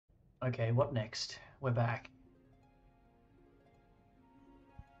Okay, what next? We're back.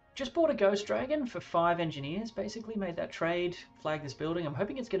 Just bought a Ghost Dragon for 5 engineers, basically made that trade, flagged this building. I'm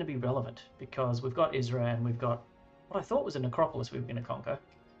hoping it's going to be relevant, because we've got Isra and we've got what I thought was a necropolis we were going to conquer.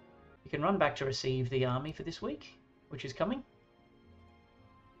 You can run back to receive the army for this week, which is coming.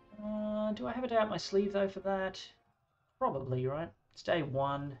 Do I have it out my sleeve, though, for that? Probably, right? It's day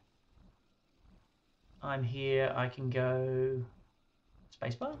 1. I'm here, I can go...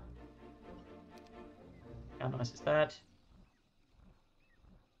 Spacebar? How nice is that?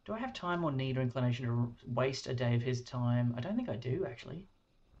 Do I have time or need or inclination to waste a day of his time? I don't think I do, actually.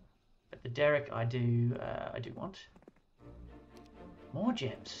 But the Derek I do want. More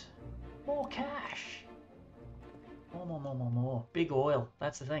gems. More cash. More. Big oil,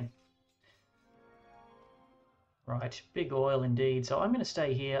 that's the thing. Right, big oil indeed. So I'm going to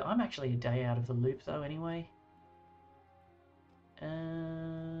stay here. I'm actually a day out of the loop, though, anyway.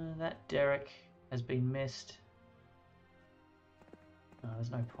 That Derek has been missed. There's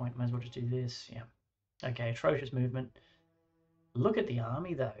no point. Might as well just do this. Yeah. Okay, atrocious movement. Look at the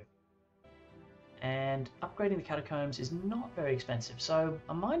army, though. And upgrading the catacombs is not very expensive, so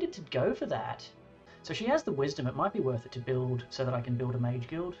I'm minded to go for that. So she has the wisdom. It might be worth it to build so that I can build a mage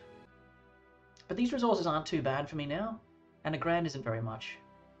guild. But these resources aren't too bad for me now, and $1,000 isn't very much.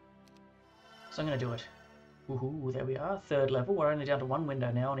 So I'm going to do it. Woohoo, there we are. 3rd level. We're only down to 1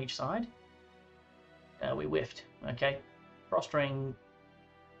 window now on each side. We whiffed. Okay. Frost Ring,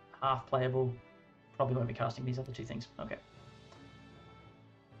 half playable. Probably won't be casting these other 2 things. Okay.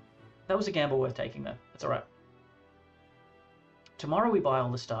 That was a gamble worth taking, though. That's alright. Tomorrow we buy all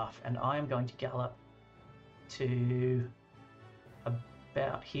the stuff, and I am going to gallop to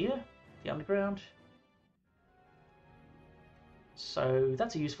about here, the underground. So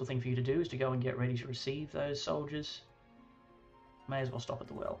that's a useful thing for you to do, is to go and get ready to receive those soldiers. May as well stop at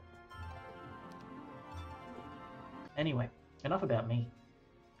the well. Anyway, enough about me.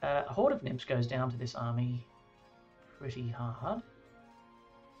 A horde of nymphs goes down to this army pretty hard.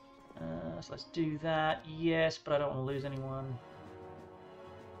 So let's do that. Yes, but I don't want to lose anyone.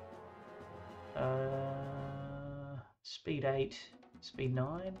 Speed 8, speed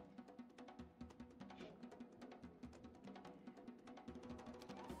 9.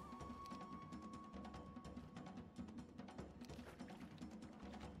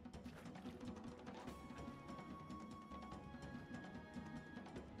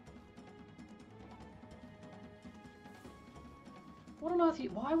 What on earth?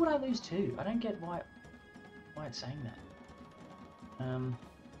 Why would I lose 2? I don't get why it's saying that.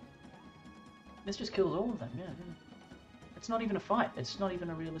 This just kills all of them. Yeah. It's not even a fight. It's not even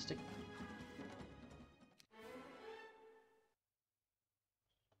a realistic.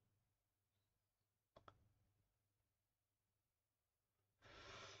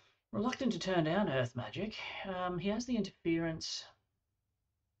 Reluctant to turn down Earth Magic. He has the interference.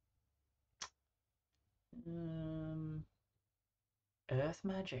 Earth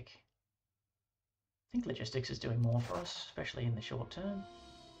Magic. I think logistics is doing more for us, especially in the short term.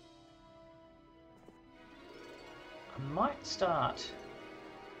 I might start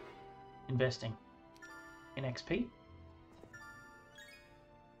investing in XP.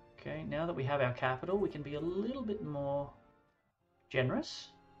 Okay, now that we have our capital, we can be a little bit more generous.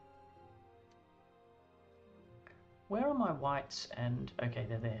 Where are my whites and... Okay,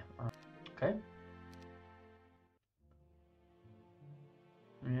 they're there. All right. Okay.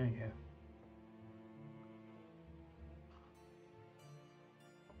 There you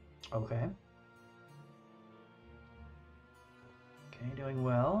go. Okay. Okay, doing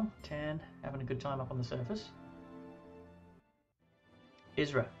well. Tan, having a good time up on the surface.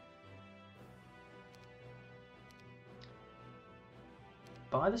 Isra.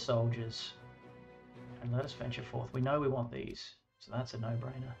 Buy the soldiers and let us venture forth. We know we want these, so that's a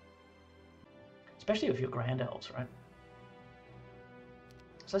no-brainer. Especially if you're Grand Elves, right?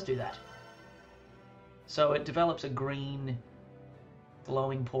 So let's do that. So it develops a green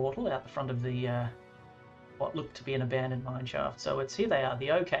glowing portal out the front of the what looked to be an abandoned mineshaft. So it's here they are, the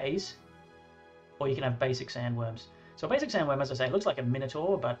OKs, or you can have basic sandworms. So a basic sandworm, as I say, looks like a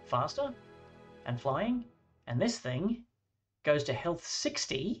minotaur but faster and flying. And this thing goes to health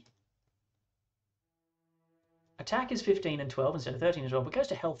 60. Attack is 15 and 12 instead of 13 and 12, but goes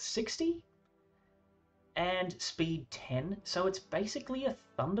to health 60 and speed 10. So it's basically a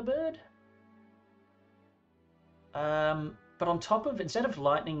Thunderbird. But on top of, instead of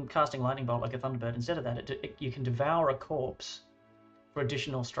casting lightning bolt like a Thunderbird, instead of that, you can devour a corpse for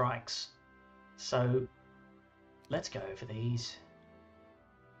additional strikes. So let's go for these.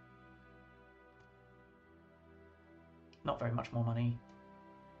 Not very much more money.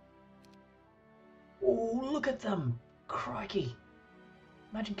 Oh, look at them! Crikey!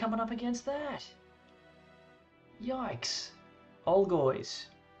 Imagine coming up against that! Yikes! Olgoys.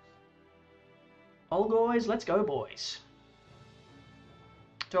 Olgoys, let's go, boys.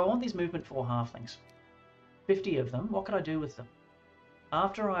 Do I want these movement 4 halflings? 50 of them. What could I do with them?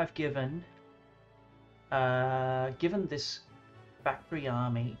 After I've given this factory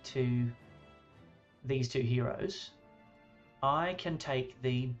army to these 2 heroes, I can take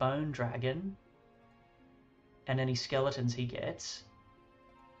the bone dragon and any skeletons he gets,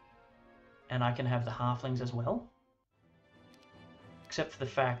 and I can have the halflings as well. Except for the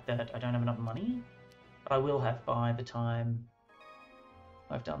fact that I don't have enough money, but I will have by the time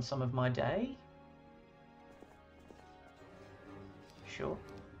I've done some of my day. Sure.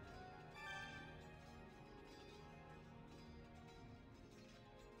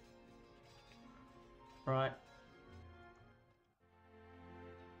 Right.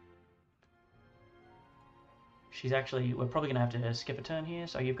 She's actually... We're probably going to have to skip a turn here,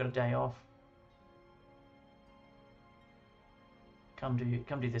 so you've got a day off. Come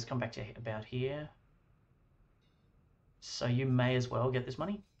do this, come back to about here. So you may as well get this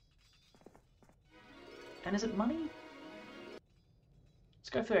money. And is it money? Let's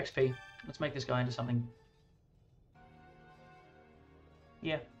go for XP. Let's make this guy into something.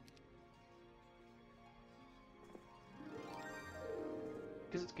 Yeah.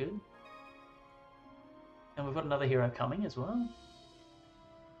 Because it's good. And we've got another hero coming as well.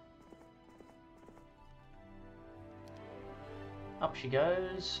 Up she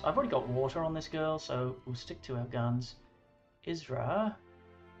goes. I've already got water on this girl, so we'll stick to our guns. Isra.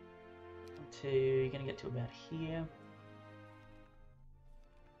 You're going to get to about here.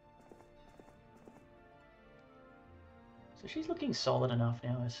 So she's looking solid enough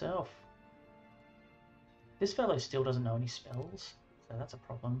now herself. This fellow still doesn't know any spells, so that's a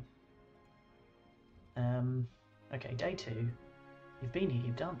problem. Okay, day 2. You've been here,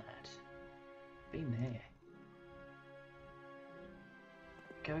 you've done that. Been there.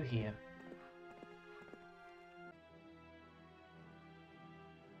 Go here.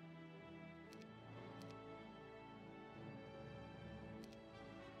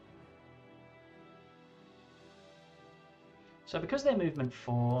 So because they're movement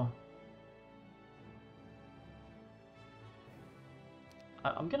 4,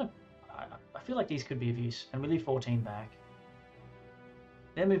 I feel like these could be of use, and we leave 14 back.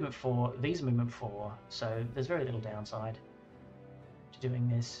 They're movement 4, these are movement 4, so there's very little downside to doing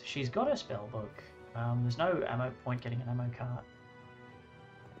this. She's got her spell book. There's no ammo point getting an ammo cart.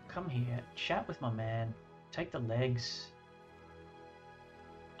 Come here, chat with my man, take the legs.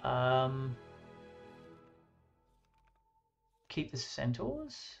 Keep the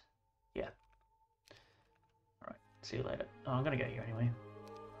centaurs? Yeah. Alright, see you later. Oh, I'm gonna go here anyway.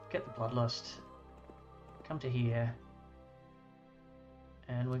 Get the bloodlust. Come to here.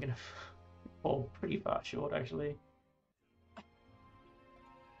 And we're gonna fall pretty far short, actually.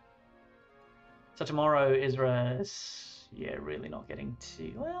 So tomorrow, Isra's, yeah, really not getting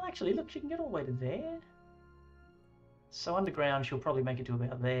to... Well, actually, look, she can get all the way to there. So underground, she'll probably make it to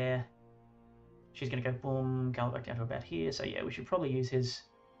about there. She's going to go boom, go back down to about here. So yeah, we should probably use his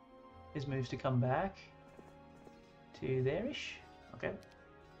moves to come back to there-ish. Okay.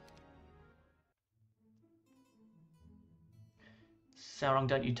 Sauron,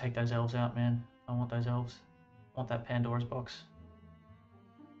 don't you take those elves out, man. I want those elves. I want that Pandora's box.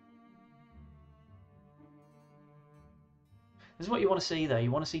 This is what you want to see, though. You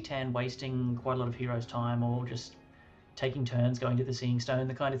want to see Tan wasting quite a lot of heroes' time, or just taking turns going to the Seeing Stone,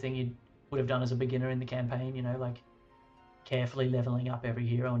 the kind of thing you'd would have done as a beginner in the campaign, you know, like carefully leveling up every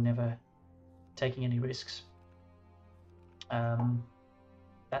hero and never taking any risks.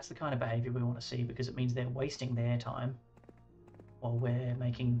 That's the kind of behavior we want to see, because it means they're wasting their time while we're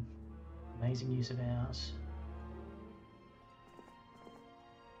making amazing use of ours.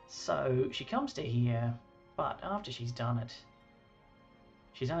 So she comes to here, but after she's done it,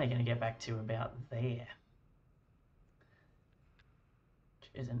 she's only going to get back to about there.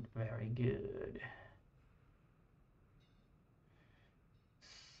 Isn't very good.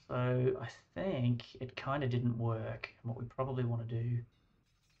 So I think it kind of didn't work. And what we probably want to do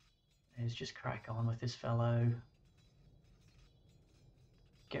is just crack on with this fellow.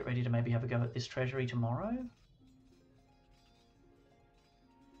 Get ready to maybe have a go at this treasury tomorrow.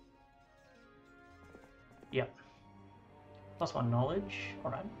 Yep. +1 knowledge.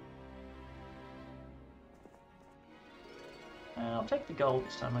 Alright. I'll take the gold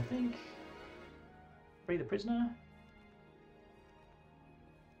this time, I think. Free the prisoner.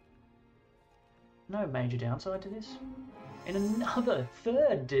 No major downside to this. In another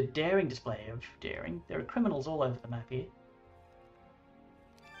third daring display of daring, there are criminals all over the map here.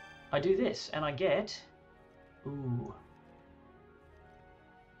 I do this, and I get... Ooh.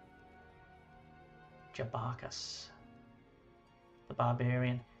 Jabarkus. The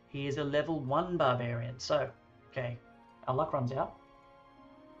barbarian. He is a level 1 barbarian, so... Okay, our luck runs out.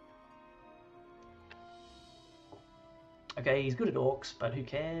 Okay, he's good at orcs, but who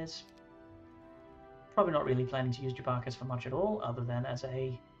cares? Probably not really planning to use Jabarkus for much at all, other than as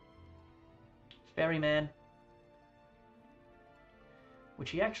a ferryman. Which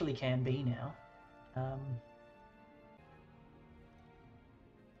he actually can be now.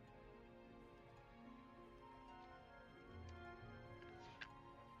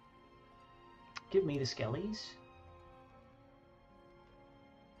 Give me the skellies.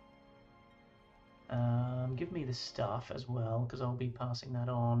 Give me the stuff as well, because I'll be passing that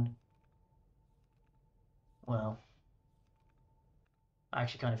on. Well, I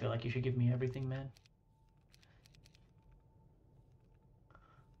actually kind of feel like you should give me everything, man.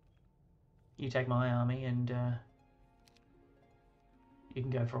 You take my army and you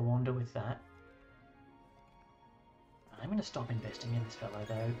can go for a wander with that. I'm going to stop investing in this fellow,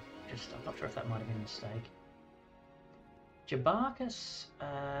 though. I'm not sure if that might have been a mistake. Jabarkus,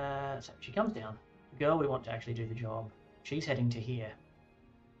 so she comes down. The girl we want to actually do the job. She's heading to here.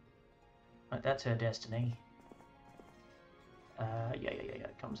 Right, that's her destiny. Yeah.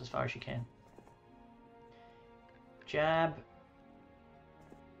 Comes as far as she can. Jab.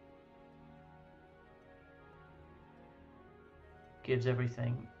 Gives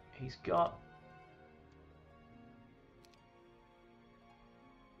everything he's got.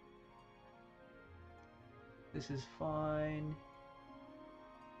 This is fine.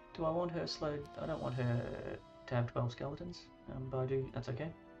 Do I want her slowed? I don't want her to have 12 skeletons, but I do. That's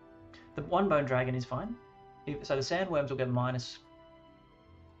okay. The one bone dragon is fine. So the sandworms will get -1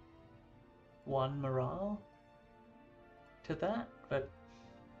 morale to that, but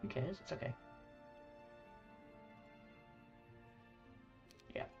who cares? It's okay.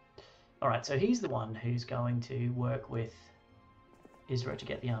 Yeah. Alright, so he's the one who's going to work with Isra to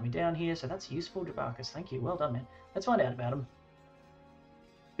get the army down here, so that's useful, Jabarkus. Thank you. Well done, man. Let's find out about him.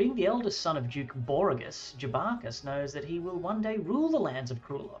 Being the eldest son of Duke Borragus, Jabarkus knows that he will one day rule the lands of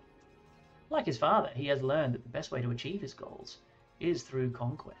Krulov. Like his father, he has learned that the best way to achieve his goals is through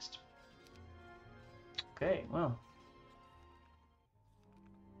conquest. Okay, well.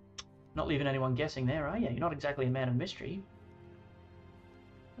 Not leaving anyone guessing there, are you? You're not exactly a man of mystery.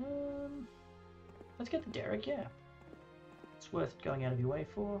 Let's get the Derrick, yeah. It's worth going out of your way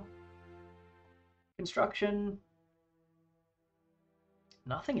for. Construction.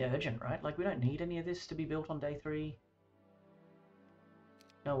 Nothing urgent, right? Like, we don't need any of this to be built on day 3.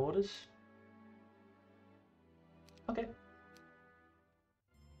 No orders. Okay.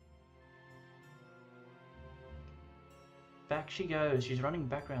 Back she goes. She's running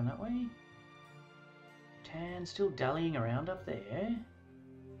back around that way. Tan still dallying around up there.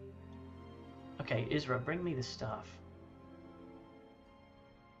 Okay, Isra, bring me the stuff.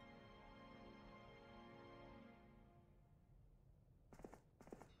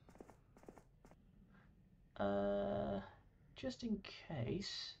 Just in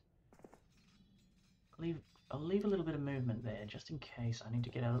case, I'll leave a little bit of movement there, just in case I need to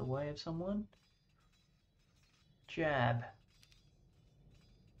get out of the way of someone. Jab.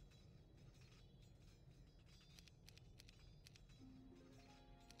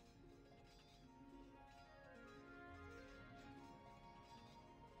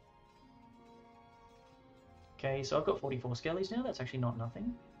 Okay, so I've got 44 skellies now. That's actually not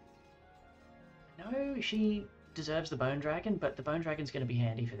nothing. No, she deserves the bone dragon, but the bone dragon's going to be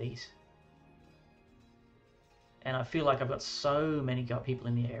handy for these. And I feel like I've got so many people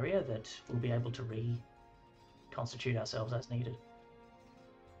in the area that we'll be able to reconstitute ourselves as needed.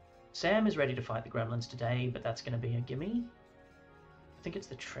 Sam is ready to fight the gremlins today, but that's going to be a gimme. I think it's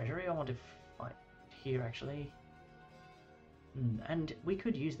the treasury I want to fight here, actually. And we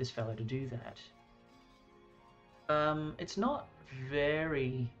could use this fellow to do that. It's not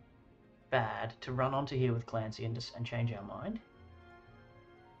very bad to run onto here with Clancy and change our mind.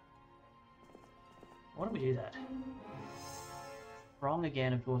 Why don't we do that? Wrong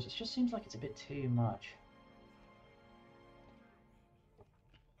again, of course. It just seems like it's a bit too much.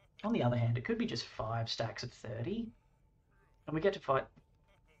 On the other hand, it could be just 5 stacks of 30. And we get to fight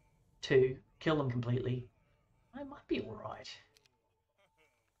 2, kill them completely. I might be alright.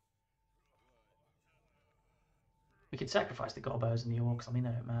 We could sacrifice the gobos and the orcs. I mean,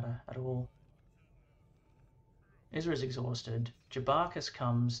 they don't matter at all. Isra is exhausted. Jabarkus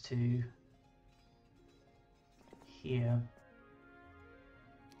comes to here.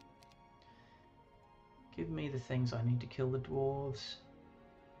 Give me the things I need to kill the dwarves.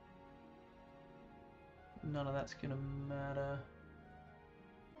 None of that's gonna matter.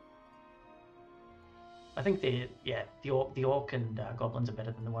 I think the orc and goblins are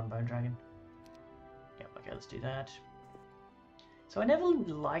better than the one bone dragon. Yep, okay, let's do that. So I never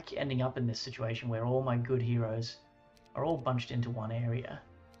like ending up in this situation where all my good heroes are all bunched into one area.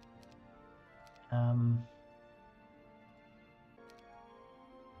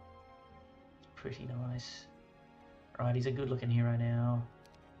 Pretty nice. Right, he's a good-looking hero now.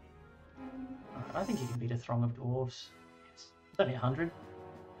 Right, I think he can beat a throng of dwarves. It's only 100,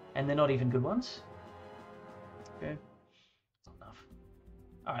 and they're not even good ones. Okay, that's not enough.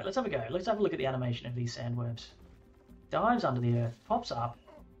 All right, let's have a go. Let's have a look at the animation of these sandworms. Dives under the earth, pops up,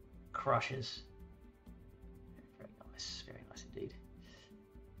 crushes. Very nice indeed.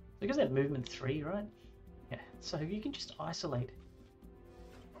 Because they have movement 3, right? Yeah, so you can just isolate.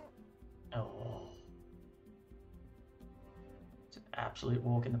 Oh. It's an absolute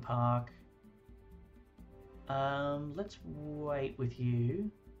walk in the park. Let's wait with you.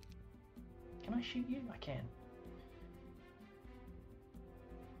 Can I shoot you? I can.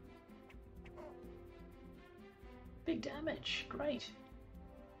 Big damage, great.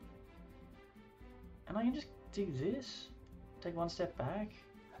 And I can just do this. Take one step back.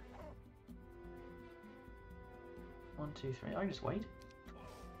 1, 2, 3. I can just wait.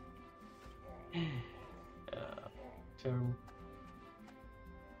 Terrible.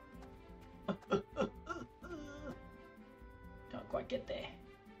 Can't quite get there.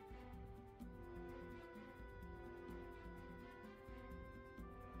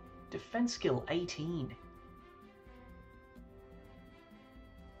 Defense skill 18.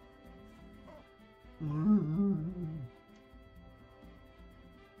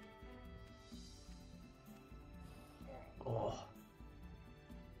 Oh.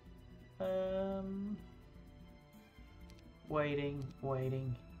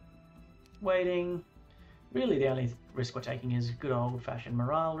 Waiting. Really, the only risk we're taking is good old-fashioned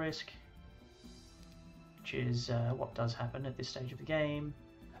morale risk, which is what does happen at this stage of the game.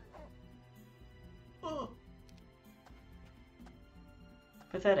 Oh.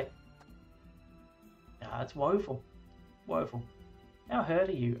 Pathetic. Ah, it's woeful. Woeful. How hurt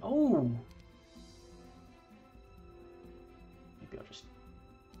are you? Oh!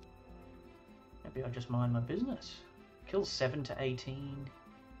 Maybe I'll just mind my business. Kills 7 to 18.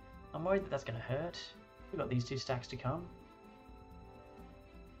 I'm worried that that's going to hurt. We've got these 2 stacks to come.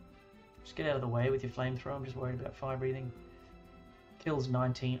 Just get out of the way with your flamethrower. I'm just worried about fire breathing. Kills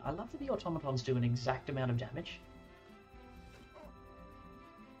 19. I love that the automatons do an exact amount of damage.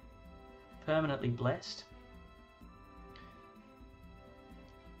 Permanently blessed.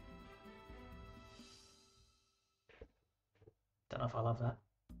 Don't know if I love that.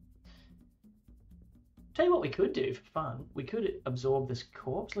 Tell you what we could do for fun. We could absorb this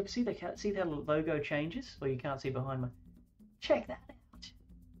corpse. Look, see that logo changes? Or you can't see behind my... Check that out.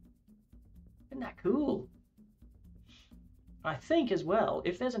 Isn't that cool? I think as well,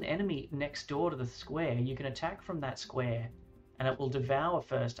 if there's an enemy next door to the square, you can attack from that square and it will devour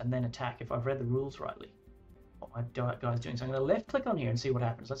first and then attack if I've read the rules rightly. What my guy's doing. So I'm going to left click on here and see what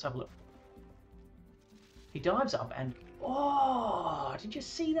happens. Let's have a look. He dives up and... Oh! Did you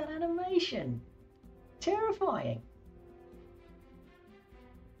see that animation? Terrifying.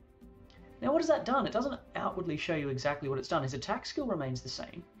 Now what has that done? It doesn't outwardly show you exactly what it's done. His attack skill remains the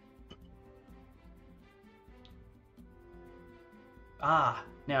same. Ah,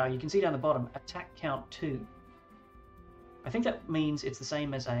 now you can see down the bottom, attack count 2. I think that means it's the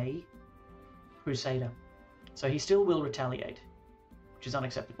same as a Crusader. So he still will retaliate, which is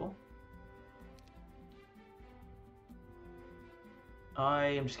unacceptable. I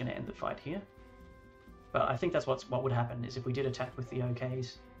am just going to end the fight here. But I think that's what would happen, is if we did attack with the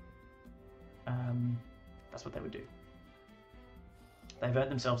OKs, that's what they would do. They've earned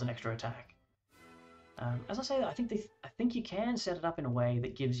themselves an extra attack. As I say, I think you can set it up in a way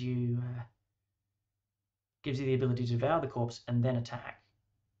that gives you the ability to devour the corpse and then attack.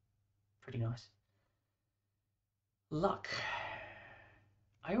 Pretty nice. Luck.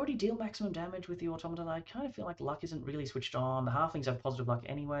 I already deal maximum damage with the automaton. I kind of feel like luck isn't really switched on. The halflings have positive luck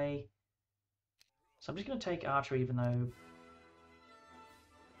anyway. So I'm just going to take archery, even though,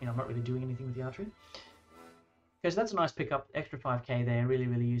 I'm not really doing anything with the archery. Because that's a nice pickup, extra 5k there, really,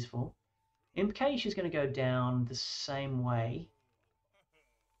 really useful. Impication is going to go down the same way.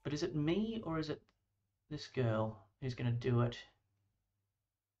 But is it me or is it this girl who's going to do it?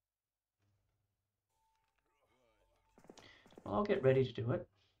 Well, I'll get ready to do it.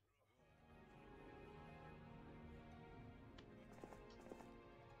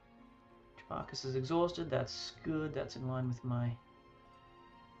 Marcus is exhausted. That's good. That's in line with my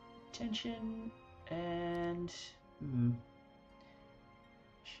tension. And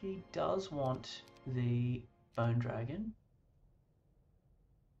she does want the bone dragon.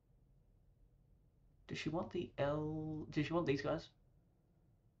 Does she want the L? Does she want these guys?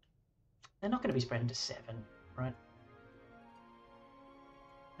 They're not going to be spread into 7, right?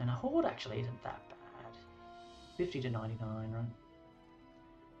 And a horde actually isn't that bad. 50 to 99, right?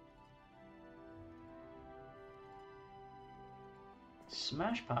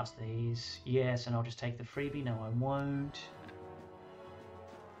 Smash past these. Yes, and I'll just take the freebie. No, I won't.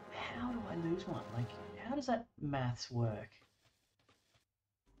 How do I lose one? Like, how does that maths work?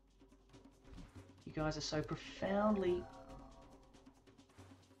 You guys are so profoundly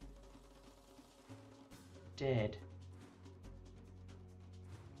dead.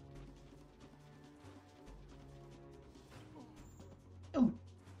 Oh.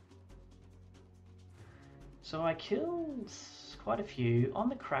 So I killed quite a few on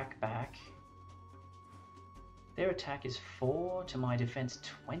the crackback. Their attack is 4 to my defense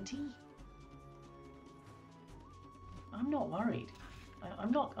 20. I'm not worried.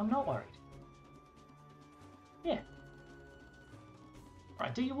 I'm not worried. Yeah.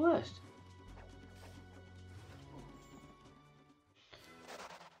 Right, do your worst.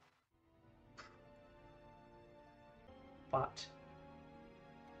 But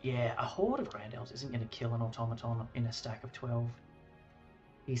yeah, a horde of Grand Elves isn't going to kill an automaton in a stack of 12.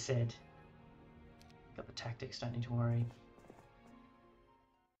 He said. Got the tactics, don't need to worry.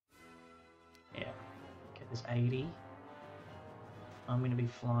 Yeah. Okay, there's 80. I'm going to be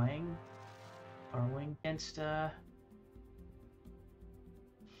flying. Burrowing against oh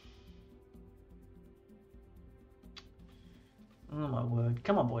my word.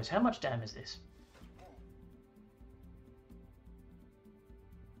 Come on, boys. How much damage is this?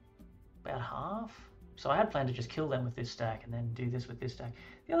 About half. So I had planned to just kill them with this stack and then do this with this stack.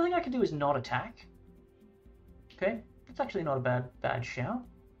 The other thing I can do is not attack. Okay, that's actually not a bad shout.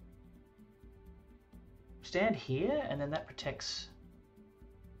 Stand here, and then that protects.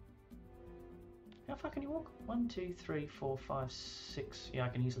 How far can you walk? 1, 2, 3, 4, 5, 6. Yeah, I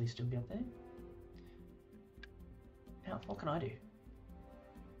can easily still get there. Now, what can I do?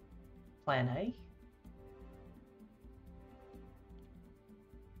 Plan A.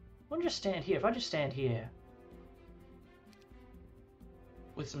 I'll just stand here. If I just stand here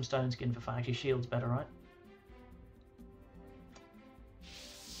with some stone skin for fun, actually shield's better, right?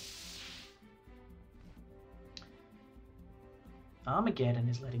 Armageddon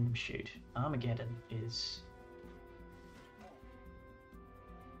is letting them shoot. Armageddon is...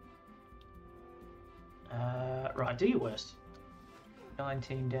 right, do your worst.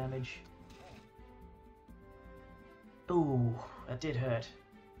 19 damage. Ooh, that did hurt.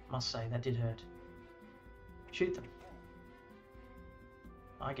 Must say, that did hurt. Shoot them.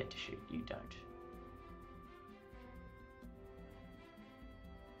 I get to shoot, you don't.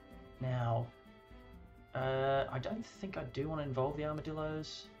 Now... I don't think I do want to involve the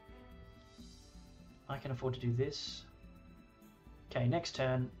armadillos. I can afford to do this. Okay, next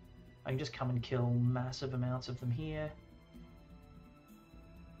turn, I can just come and kill massive amounts of them here.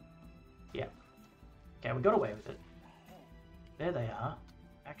 Yeah. Okay, we got away with it. There they are,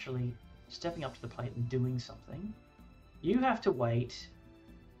 actually stepping up to the plate and doing something. You have to wait.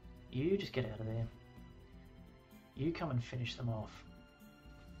 You just get out of there. You come and finish them off.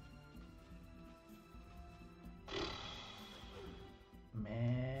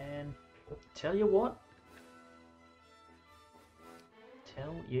 Man, tell you what.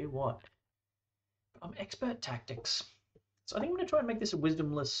 I'm expert tactics. So I think I'm going to try and make this a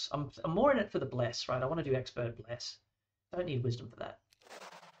wisdomless... I'm more in it for the bless, right? I want to do expert bless. I don't need wisdom for that.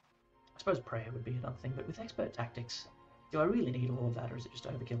 I suppose prayer would be another thing, but with expert tactics, do I really need all of that, or is it just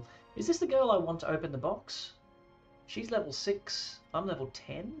overkill? Is this the girl I want to open the box? She's level 6, I'm level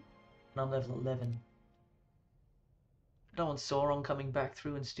 10, and I'm level 11. I don't want Sauron coming back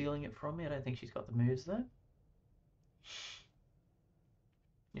through and stealing it from me. I don't think she's got the moves, though.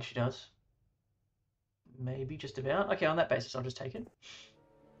 Yes, she does. Maybe, just about. Okay, on that basis, I'll just take it.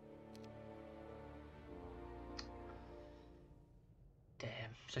 Damn.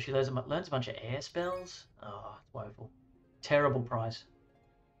 So she learns a bunch of air spells? Oh, it's woeful. Terrible prize.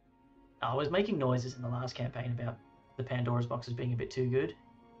 I was making noises in the last campaign about the Pandora's boxes being a bit too good.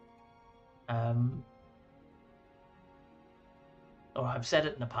 Or I've said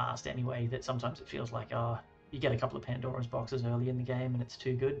it in the past anyway, that sometimes it feels like, you get a couple of Pandora's boxes early in the game and it's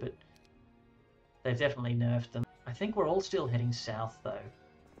too good, but they've definitely nerfed them. I think we're all still heading south though,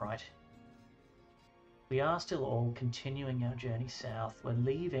 right? We are still all continuing our journey south. We're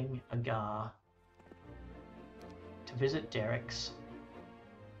leaving Agar to visit Derek's.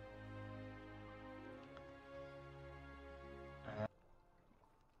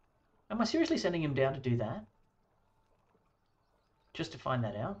 Am I seriously sending him down to do that? Just to find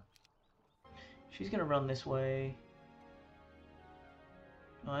that out? She's going to run this way.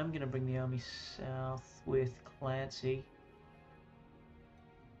 I'm going to bring the army south with Clancy.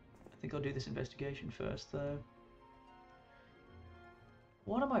 I think I'll do this investigation first, though.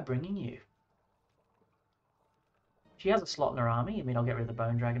 What am I bringing you? She has a slot in her army. I mean, I'll get rid of the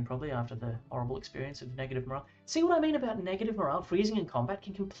Bone Dragon probably after the horrible experience of negative morale. See what I mean about negative morale? Freezing in combat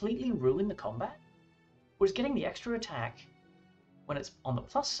can completely ruin the combat. Whereas getting the extra attack when it's on the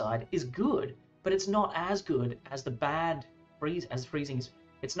plus side is good, but it's not as good as the bad freezing is.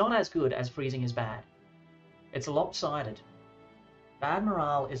 It's not as good as freezing is bad. It's lopsided. Bad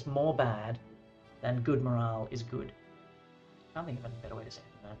morale is more bad than good morale is good. I can't think of a better way to say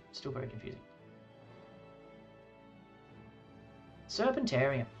it than that. It's still very confusing.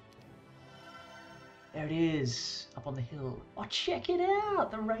 Serpentarium. There it is, up on the hill. Oh, check it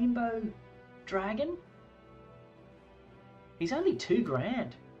out! The rainbow dragon. He's only $2,000.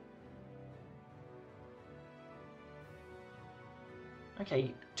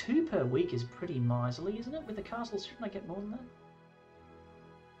 Okay, 2 per week is pretty miserly, isn't it? With the castles, shouldn't I get more than that?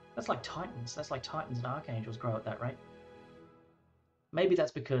 That's like Titans. That's like Titans and Archangels grow at that rate. Maybe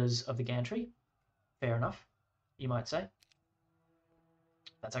that's because of the gantry. Fair enough, you might say.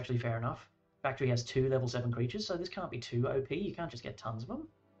 That's actually fair enough. Factory has 2 level 7 creatures, so this can't be too OP. You can't just get tons of them.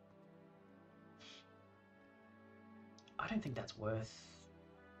 I don't think that's worth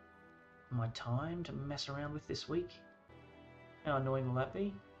my time to mess around with this week. How annoying will that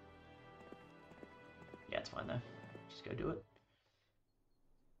be? Yeah, it's fine though. Just go do it.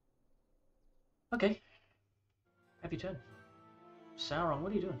 Okay. Have your turn. Sauron,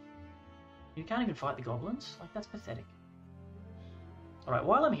 what are you doing? You can't even fight the goblins? Like, that's pathetic. Alright,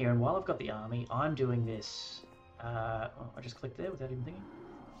 while I'm here and while I've got the army, I'm doing this. Oh, I just clicked there without even thinking.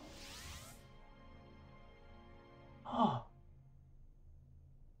 Oh!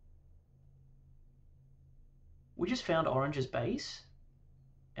 We just found Orange's base,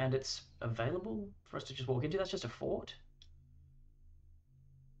 and it's available for us to just walk into. That's just a fort.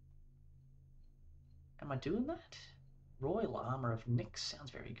 Am I doing that? Royal Armour of Nyx sounds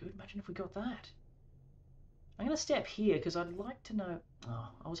very good. Imagine if we got that. I'm going to step here because I'd like to know... Oh,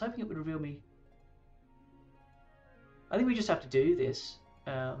 I was hoping it would reveal me... I think we just have to do this.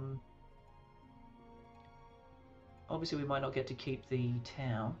 Obviously we might not get to keep the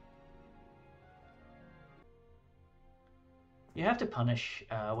town. You have to punish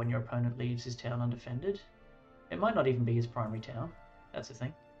when your opponent leaves his town undefended. It might not even be his primary town. That's the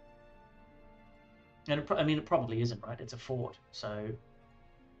thing. And I mean, it probably isn't, right? It's a fort, so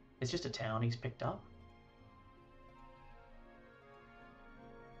it's just a town he's picked up.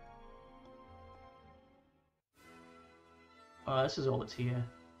 Oh, this is all that's here.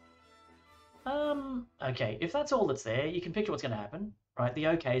 Okay, if that's all that's there, you can picture what's going to happen, right? The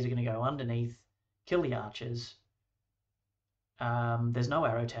OKs are going to go underneath, kill the archers. There's no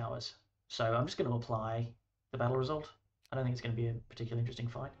arrow towers, so I'm just going to apply the battle result. I don't think it's going to be a particularly interesting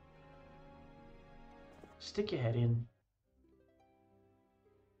fight. Stick your head in.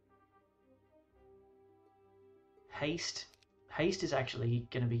 Haste. Haste is actually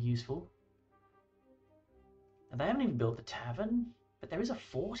going to be useful. And they haven't even built the tavern, but there is a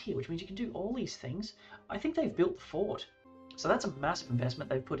fort here, which means you can do all these things. I think they've built the fort. So that's a massive investment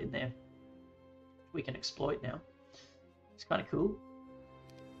they've put in there. We can exploit now. It's kind of cool.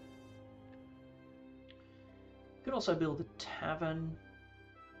 Could also build a tavern.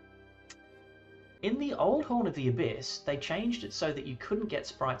 In the old Horn of the Abyss, they changed it so that you couldn't get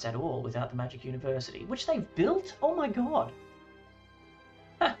sprites at all without the Magic University, which they've built? Oh my god!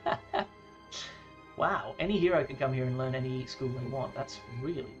 Wow, any hero can come here and learn any school they want. That's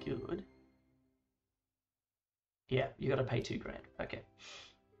really good. Yeah, you gotta pay $2,000. Okay.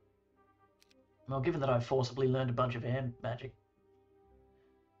 Well, given that I've forcibly learned a bunch of air magic.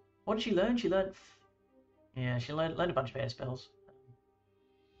 What did she learn? She learned... Yeah, she learned a bunch of air spells.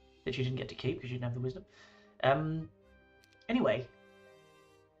 That she didn't get to keep because she didn't have the wisdom. Anyway.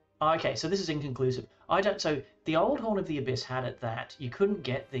 Okay, so this is inconclusive. So, the old Horn of the Abyss had it that you couldn't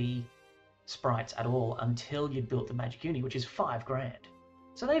get the sprites at all until you'd built the Magic Uni, which is $5,000.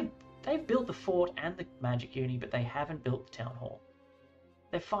 So they've built the fort and the Magic Uni, but they haven't built the Town Hall.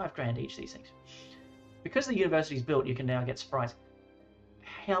 They're $5,000 each, these things. Because the university's built, you can now get sprites.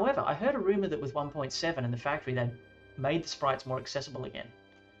 However, I heard a rumour that with 1.7 in the factory, they'd made the sprites more accessible again,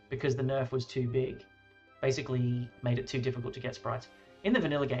 because the nerf was too big. basically made it too difficult to get sprites. In the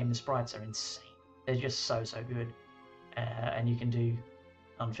vanilla game, the sprites are insane. They're just so good, and you can do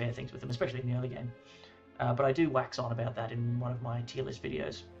unfair things with them, especially in the early game. But I do wax on about that in one of my tier list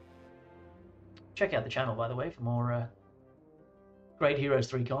videos. Check out the channel, by the way, for more Great Heroes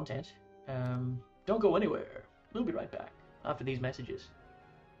 3 content. Don't go anywhere. We'll be right back after these messages.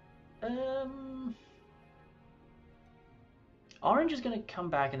 Orange is going to come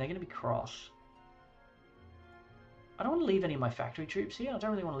back and they're going to be cross. I don't want to leave any of my factory troops here. I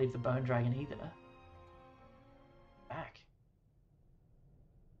don't really want to leave the Bone Dragon either. Back.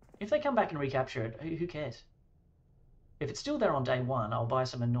 If they come back and recapture it, who cares? If it's still there on day one, I'll buy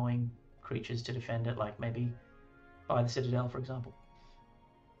some annoying creatures to defend it, like maybe buy the Citadel, for example.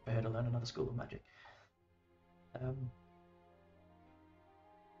 For her to learn another school of magic.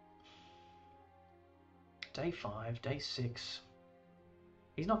 Day 5, day 6.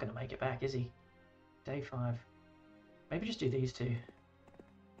 He's not going to make it back, is he? Day 5. Maybe just do these two.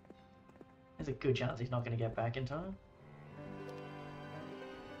 There's a good chance he's not going to get back in time.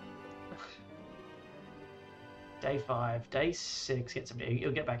 Day 5, day 6, get some.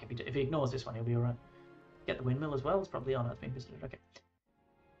 He'll get back if he ignores this one. He'll be all right. Get the windmill as well. It's probably on. It's been visited. Okay.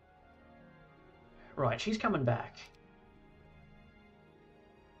 Right, she's coming back.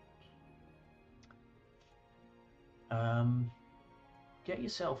 Get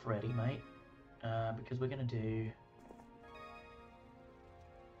yourself ready, mate, because we're gonna do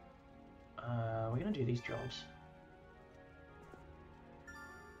these jobs.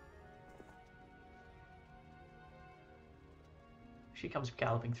 She comes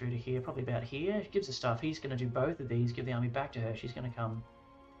galloping through to here, probably about here. She gives the stuff. He's gonna do both of these. Give the army back to her. She's gonna come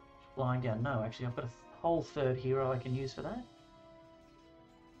flying down. No, actually, I've got a whole third hero I can use for that.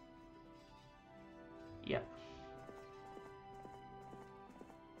 Yep.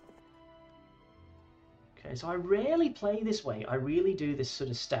 Okay, so I rarely play this way. I really do this sort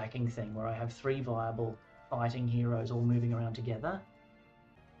of stacking thing where I have 3 viable fighting heroes all moving around together.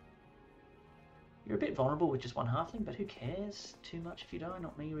 You're a bit vulnerable with just 1 halfling, but who cares too much if you die?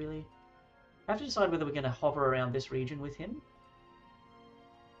 Not me, really. I have to decide whether we're going to hover around this region with him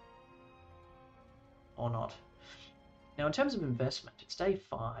or not. Now, in terms of investment, it's day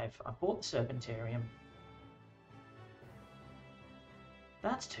 5. I've bought the Serpentarium.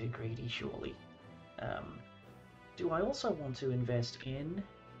 That's too greedy, surely. Do I also want to invest in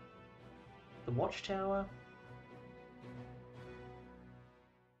the Watchtower?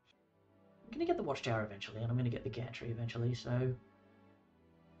 I'm going to get the Watchtower eventually, and I'm going to get the Gantry eventually, so...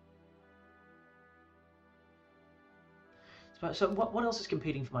 So what else is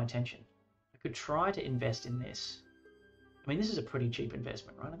competing for my attention? I could try to invest in this. I mean, this is a pretty cheap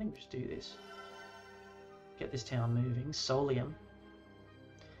investment, right? I think we just do this. Get this town moving. Solium.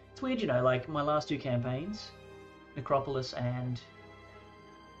 It's weird, you know, like my last 2 campaigns, Necropolis and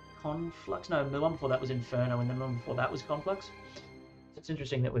Conflux. No, the one before that was Inferno, and the one before that was Conflux. So it's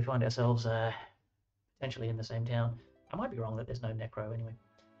interesting that we find ourselves potentially in the same town. I might be wrong that there's no Necro anyway.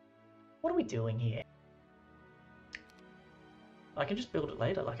 What are we doing here? I can just build it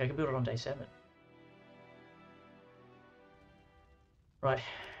later, like I can build it on day 7. Right,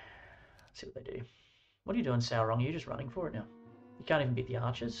 let's see what they do. What are you doing, Sauron? You're just running for it now. You can't even beat the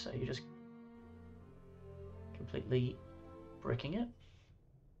archers, so you're just completely bricking it.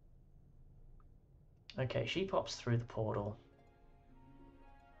 Okay, she pops through the portal.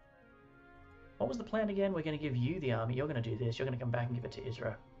 What was the plan again? We're going to give you the army. You're going to do this. You're going to come back and give it to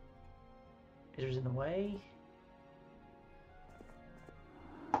Isra. Isra's in the way.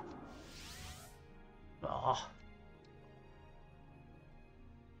 Oh.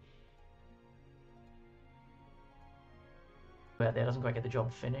 Out there doesn't quite get the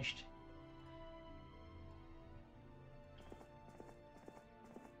job finished.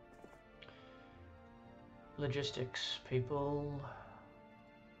 Logistics people.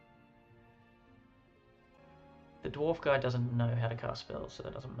 The dwarf guy doesn't know how to cast spells, so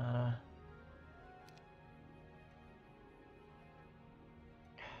that doesn't matter.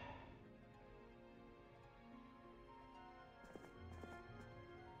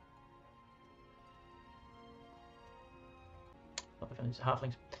 Not the Finns,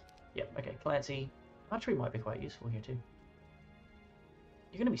 halflings. Yep, okay, Clancy. Archery might be quite useful here too.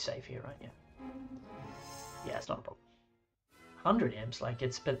 You're going to be safe here, right? Yeah. Yeah, it's not a problem. 100 imps, like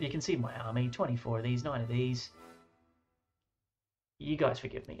it's, but you can see my army, 24 of these, 9 of these. You guys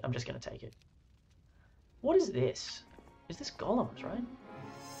forgive me, I'm just going to take it. What is this? Is this golems, right?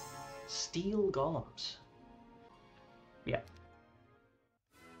 Steel golems. Yeah.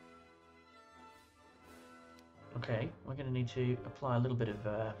 Okay, we're going to need to apply a little bit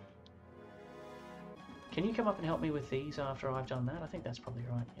of Can you come up and help me with these after I've done that? I think that's probably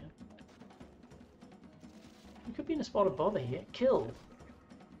right, yeah. You could be in a spot of bother here. Kill!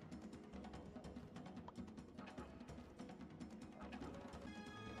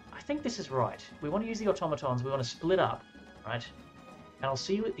 I think this is right. We want to use the automatons, we want to split up, right? And I'll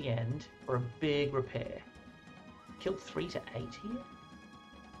see you at the end for a big repair. Killed 3 to 8 here?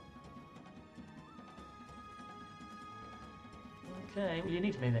 Okay, well you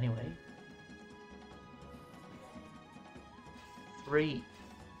need to move anyway. 3.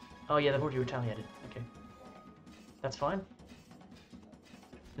 Oh yeah, they've already retaliated. Okay. That's fine.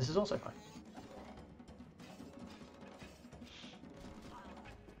 This is also fine.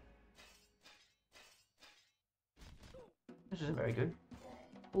 This isn't very good.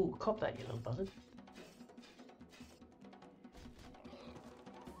 Ooh, cop that, you little buzzard.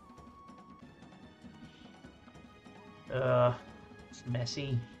 It's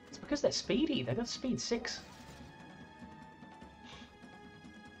messy. It's because they're speedy. They've got speed 6.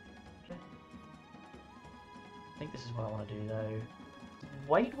 Okay. I think this is what I want to do, though.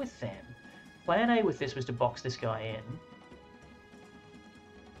 Wait with them. Plan A with this was to box this guy in.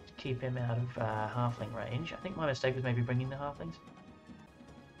 To keep him out of halfling range. I think my mistake was maybe bringing the halflings.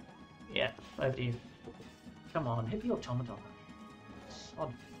 Yeah, over to you. Come on, hit the automaton.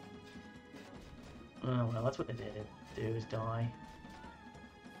 Sod. Oh, well, that's what they did. Do is die.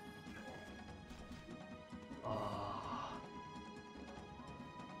 Oh.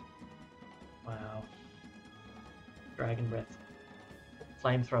 Wow. Dragon breath.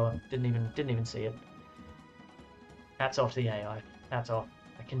 Flamethrower. Didn't even see it. Hats off to the AI. Hats off.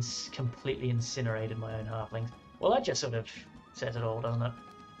 I completely incinerated my own halflings. Well, that just sort of says it all, doesn't it?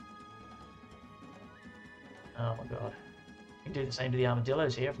 Oh my god. I can do the same to the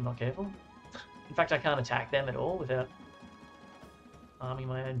armadillos here if I'm not careful. In fact, I can't attack them at all without arming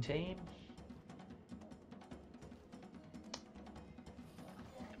my own team.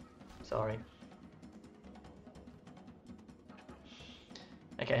 Sorry.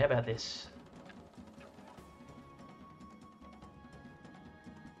 Okay, how about this?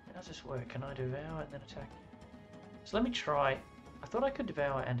 How does this work? Can I devour and then attack? So let me try. I thought I could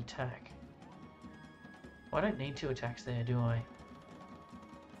devour and attack. Well, I don't need 2 attacks there, do I?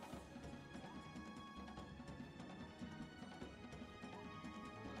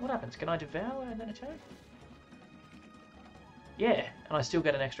 What happens? Can I devour and then attack? Yeah, and I still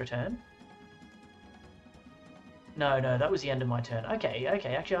get an extra turn. No, that was the end of my turn. Okay,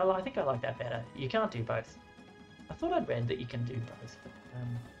 actually I think I like that better. You can't do both. I thought I'd read that you can do both, but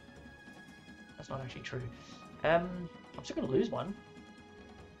that's not actually true. I'm still going to lose one.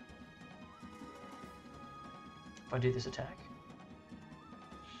 If I do this attack.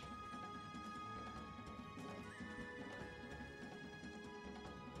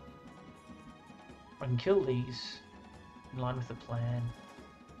 I can kill these in line with the plan.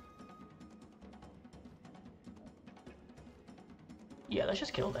 Yeah, let's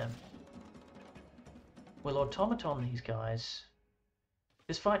just kill them. We'll automaton these guys.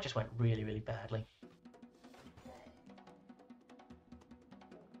 This fight just went really, really badly.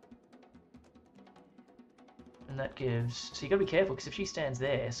 And that gives... So you gotta be careful, because if she stands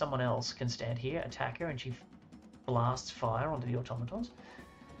there, someone else can stand here, attack her, and she blasts fire onto the automatons.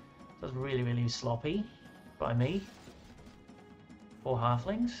 That's really, really sloppy by me. 4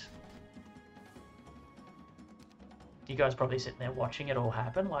 halflings. You guys probably sitting there watching it all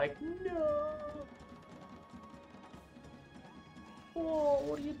happen, like, no! Oh,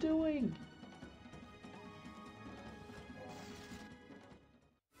 what are you doing?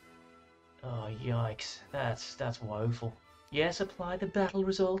 Oh, yikes. That's woeful. Yes, apply the battle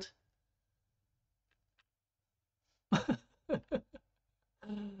result.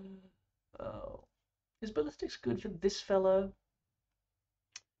 Oh. Is ballistics good for this fellow?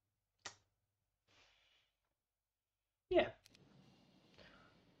 Yeah.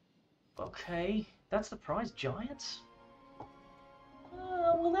 Okay, that's the prize, giants?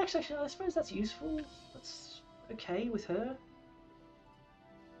 Well, actually, I suppose that's useful. That's okay with her.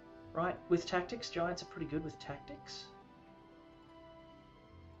 Right, with tactics, giants are pretty good with tactics.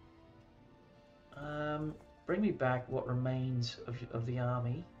 Bring me back what remains of the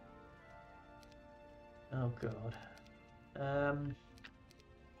army. Oh god.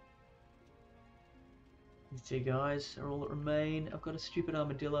 These 2 guys are all that remain. I've got a stupid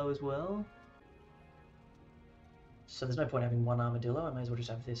armadillo as well. So there's no point having 1 armadillo. I may as well just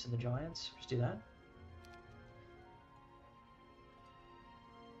have this and the giants. Just do that.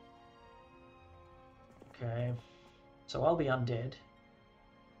 Okay. So I'll be undead.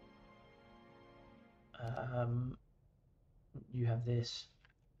 You have this.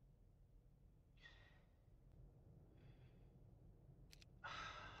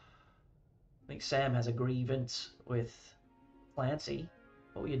 think Sam has a grievance with Clancy.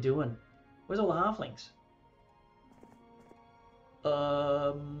 What were you doing? Where's all the halflings?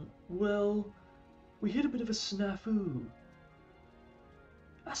 Well, we hit a bit of a snafu.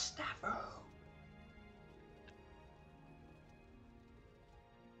 A snafu?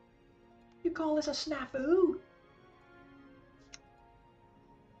 You call this a snafu?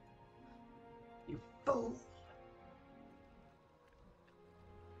 You fool.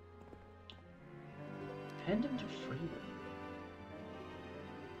 Pendant to freedom.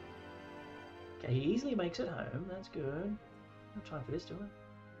 Okay, he easily makes it home. That's good. No time for this, do I?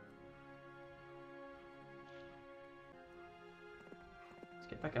 Let's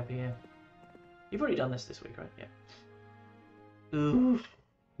get back up here. You've already done this week, right? Yeah. Oof.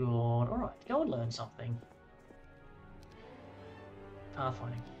 God. Alright, go and learn something.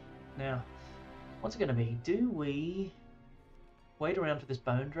 Pathfinding. Now, what's it going to be? Do we wait around for this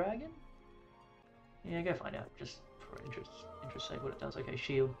bone dragon? Yeah, go find out. Just for interest sake what it does. Okay,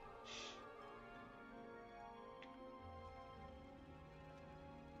 shield.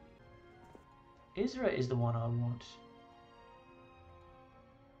 Isra is the one I want.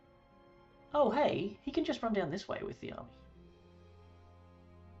 Oh, hey, he can just run down this way with the army.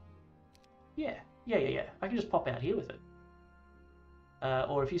 Yeah. I can just pop out here with it.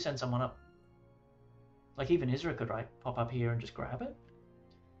 Or if you send someone up, like even Isra could, right, pop up here and just grab it.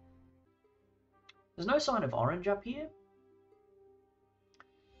 There's no sign of orange up here.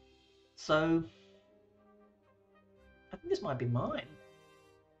 So, I think this might be mine.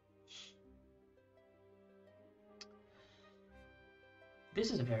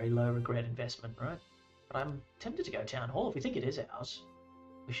 This is a very low regret investment, right? But I'm tempted to go Town Hall. If we think it is ours,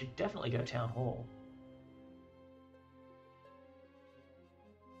 we should definitely go Town Hall.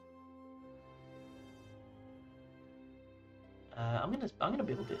 I'm gonna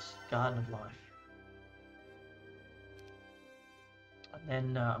build this Garden of Life, and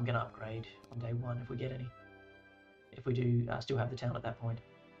then I'm gonna upgrade on day one if we get any. If we do still have the town at that point.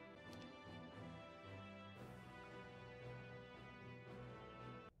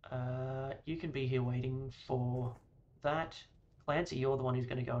 You can be here waiting for that. Clancy, you're the one who's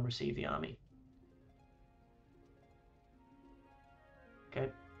going to go and receive the army. Okay.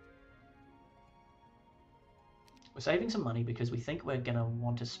 We're saving some money because we think we're going to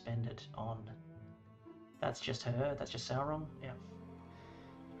want to spend it on... That's just her. That's just Sauron. Yeah.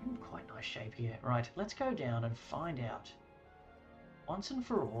 We're in quite nice shape here. Right, let's go down and find out once and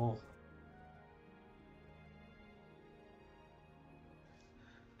for all.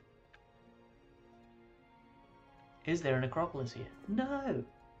 Is there an Acropolis here? No!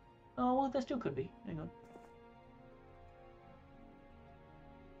 Oh, well, there still could be. Hang on.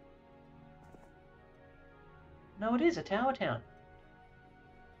 No, it is a tower town.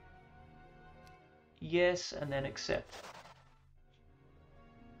 Yes, and then accept.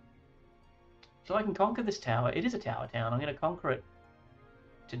 So I can conquer this tower. It is a tower town. I'm going to conquer it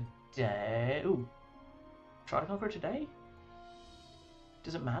today. Ooh. Try to conquer it today?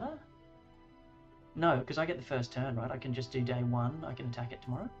 Does it matter? No, because I get the first turn, right? I can just do day one. I can attack it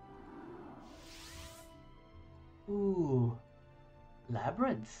tomorrow. Ooh.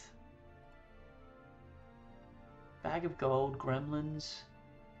 Labyrinth. Bag of gold, gremlins.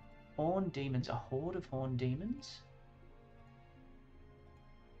 Horned demons. A horde of horned demons?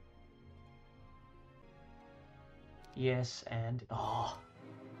 Yes, and... Oh.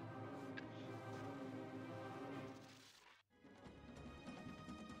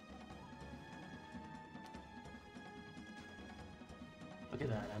 Look at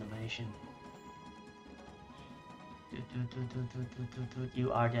that animation.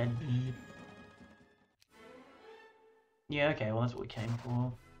 You are dead. Yeah, okay, well that's what we came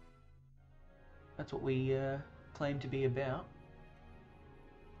for. That's what we claim to be about.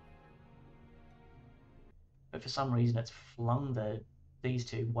 But for some reason it's flung these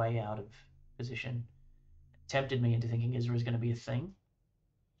two way out of position. It tempted me into thinking Isra is going to be a thing.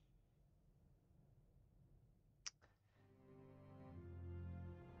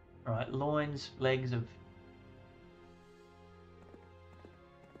 Alright, loins, legs of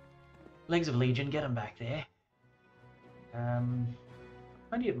Legion, get them back there.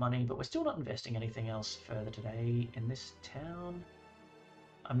 Plenty of money, but we're still not investing anything else further today in this town.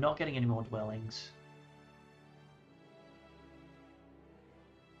 I'm not getting any more dwellings.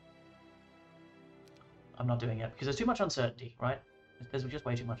 I'm not doing it because there's too much uncertainty, right? There's just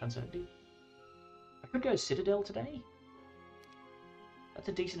way too much uncertainty. I could go Citadel today. That's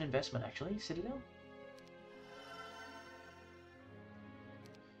a decent investment, actually. Citadel.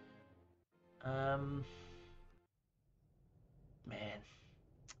 Man,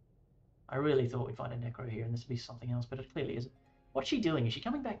 I really thought we'd find a Necro here and this would be something else, but it clearly isn't. What's she doing? Is she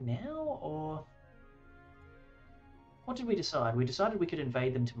coming back now, or... What did we decide? We decided we could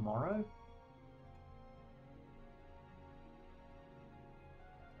invade them tomorrow?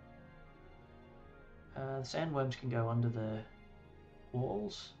 The sandworms can go under the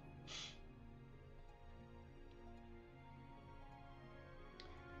walls.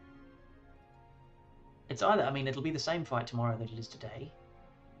 It's either, I mean, it'll be the same fight tomorrow that it is today.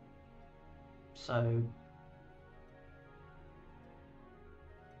 So...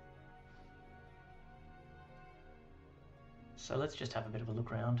 So let's just have a bit of a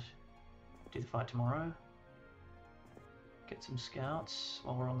look around. Do the fight tomorrow. Get some scouts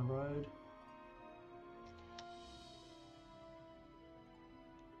while we're on the road.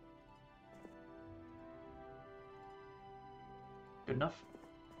 Good enough.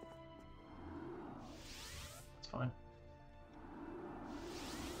 That's fine.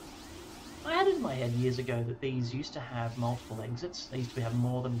 I had it in my head years ago that these used to have multiple exits. They used to have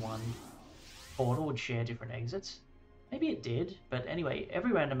more than one portal would share different exits. Maybe it did, but anyway,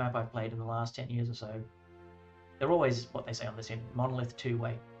 every random map I've played in the last 10 years or so, they're always, what they say on this end, monolith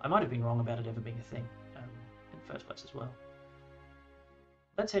two-way. I might have been wrong about it ever being a thing in the first place as well.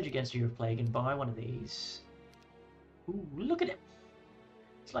 Let's hedge against Year of Plague and buy one of these. Ooh, look at it!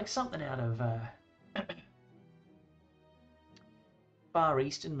 It's like something out of Far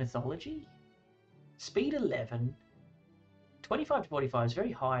Eastern mythology. Speed 11, 25 to 45 is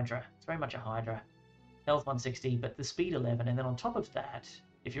very Hydra. It's very much a Hydra. Health 160, but the speed 11, and then on top of that,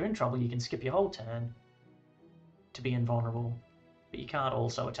 if you're in trouble, you can skip your whole turn to be invulnerable, but you can't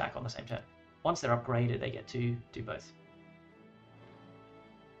also attack on the same turn. Once they're upgraded, they get to do both.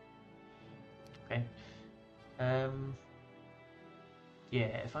 Okay. Yeah,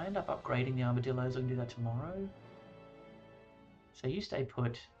 if I end up upgrading the armadillos, I can do that tomorrow. So you stay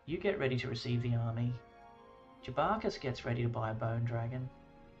put, you get ready to receive the army. Jabarkus gets ready to buy a bone dragon.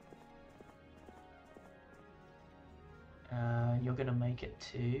 You're going to make it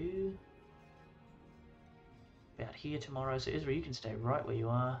to about here tomorrow. So Isra, you can stay right where you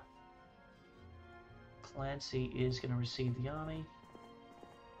are. Clancy is going to receive the army.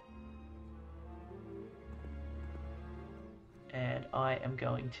 And I am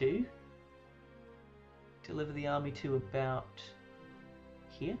going to deliver the army to about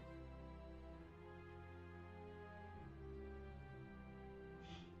here.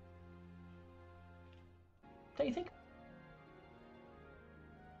 Don't you think?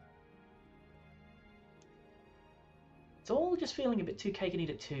 It's all just feeling a bit too cake and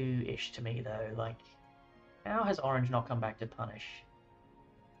eat it too-ish to me, though. Like, how has Orange not come back to punish?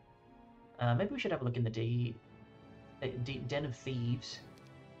 Maybe we should have a look in the Den of Thieves.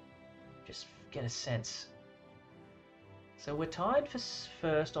 Just get a sense. So we're tied for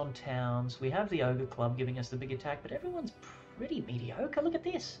first on towns. We have the Ogre Club giving us the big attack, but everyone's pretty mediocre. Look at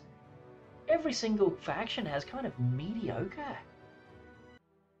this. Every single faction has kind of mediocre.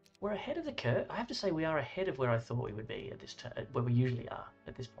 We're ahead of the curve. I have to say we are ahead of where I thought we would be at this turn, where we usually are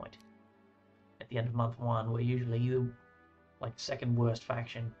at this point. At the end of month one, we're usually either like second worst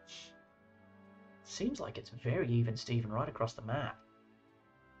faction. Seems like it's very even Steven right across the map,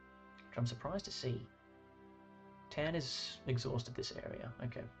 which I'm surprised to see. Tan is exhausted this area.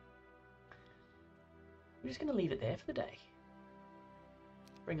 Okay. We're just going to leave it there for the day.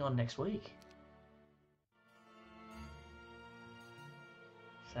 Bring on next week.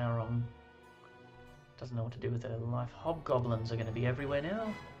 Sauron doesn't know what to do with her life. Hobgoblins are going to be everywhere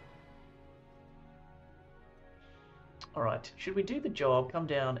now. Alright, should we do the job, come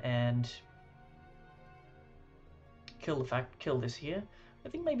down and kill this here? I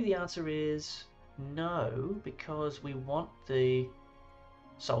think maybe the answer is no, because we want the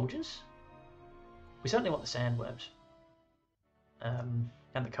soldiers. We certainly want the sandworms. And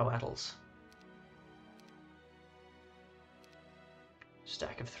the Couatls.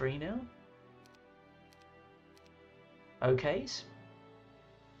 Stack of 3 now. Okays.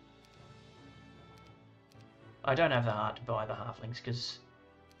 I don't have the heart to buy the halflings because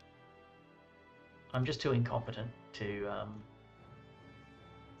I'm just too incompetent to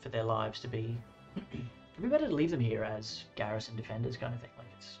for their lives to be. It'd be better to leave them here as garrison defenders, kind of thing. Like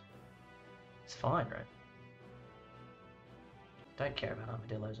it's fine, right? Don't care about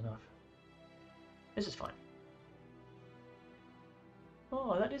armadillos enough. This is fine.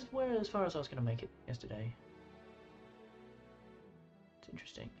 Oh, that is where as far as I was going to make it yesterday. It's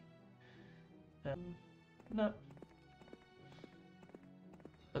interesting. No.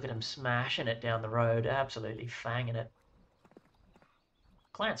 Look at him smashing it down the road, absolutely fanging it.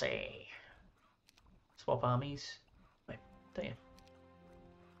 Clancy! Swap armies. Wait, don't you?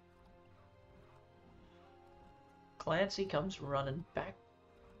 Clancy comes running back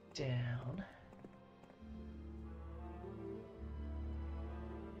down.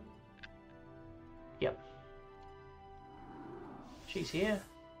 Yep. She's here.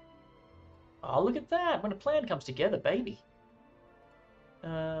 Oh, look at that! When a plan comes together, baby.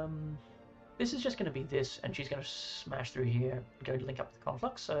 This is just going to be this, and she's going to smash through here and go to link up with the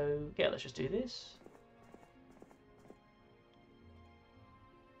conflux. So yeah, let's just do this.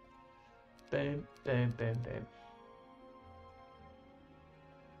 Boom, boom, boom, boom.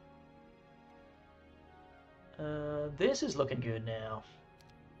 This is looking good now.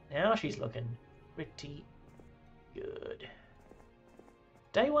 Now she's looking pretty good.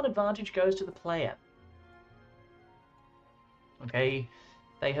 Day 1 advantage goes to the player. Okay,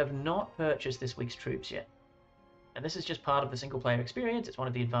 they have not purchased this week's troops yet. And this is just part of the single player experience. It's one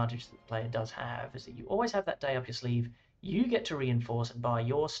of the advantages that the player does have, is that you always have that day up your sleeve. You get to reinforce and buy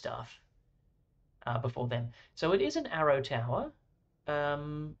your stuff before them. So it is an arrow tower.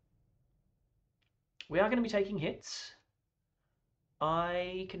 We are going to be taking hits.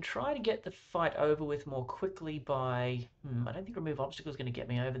 I can try to get the fight over with more quickly by... I don't think remove obstacle is going to get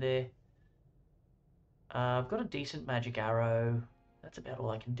me over there. I've got a decent magic arrow. That's about all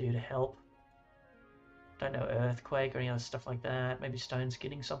I can do to help. Don't know earthquake or any other stuff like that. Maybe stone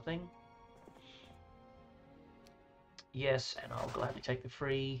skidding something. Yes, and I'll gladly take the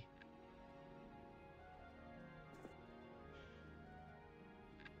free.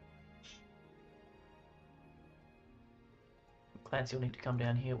 Clancy will need to come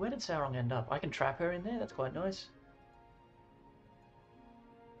down here. Where did Sauron end up? I can trap her in there. That's quite nice.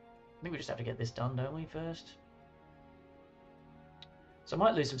 I think we just have to get this done, don't we, first? So I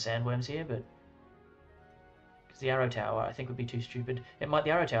might lose some sandworms here, but... because the arrow tower, I think, would be too stupid. The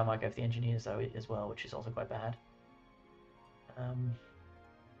arrow tower might go for the engineers, though, as well, which is also quite bad.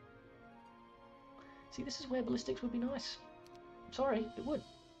 See, this is where ballistics would be nice. I'm sorry, it would.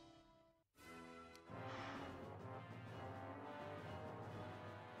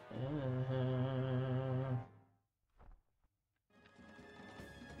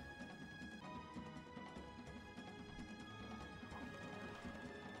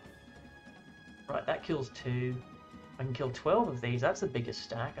 Right, that kills 2. I can kill 12 of these. That's the biggest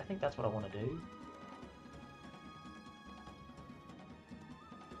stack. I think that's what I want to do.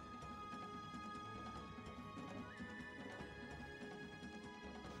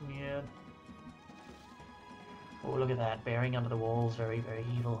 Yeah. Oh, look at that. Bearing under the walls. Very, very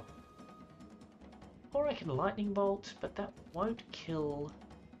evil. Or I can lightning bolt, but that won't kill...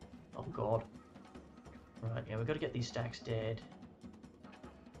 oh, God. Right, yeah, we've got to get these stacks dead.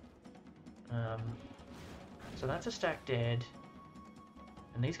 So that's a stack dead.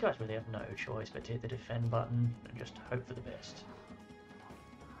 And these guys really have no choice but to hit the defend button and just hope for the best.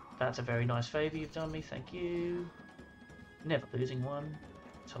 That's a very nice favour you've done me, thank you. Never losing one.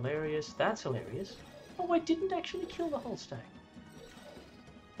 It's hilarious. That's hilarious. Oh, I didn't actually kill the whole stack.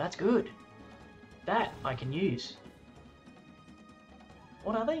 That's good. That I can use.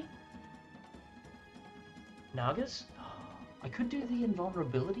 What are they? Nagas? I could do the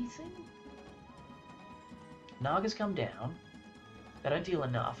invulnerability thing? Nagas come down. They don't deal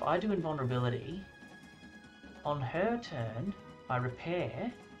enough. I do invulnerability. On her turn, I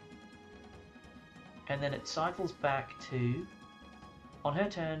repair. And then it cycles back to... on her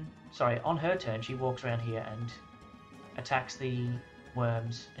turn, she walks around here and attacks the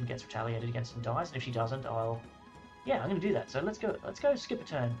worms and gets retaliated against and dies. And if she doesn't, I'll... yeah, I'm going to do that. So let's go skip a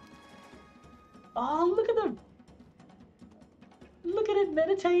turn. Oh, look at them! Look at it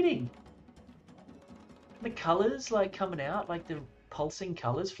meditating! The colours, like, coming out, like the pulsing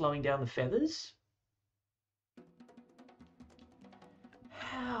colours flowing down the feathers.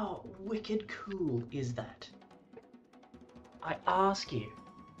 How wicked cool is that? I ask you.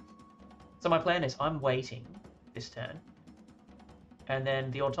 So my plan is I'm waiting this turn, and then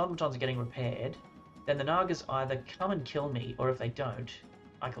the automatons are getting repaired. Then the Nagas either come and kill me, or if they don't,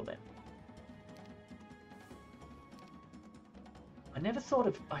 I kill them. I never thought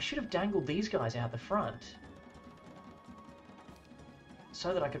of... I should have dangled these guys out the front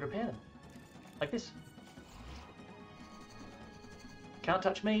so that I could repair them. Like this. Can't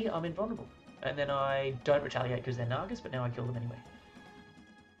touch me, I'm invulnerable. And then I don't retaliate because they're Nagas, but now I kill them anyway.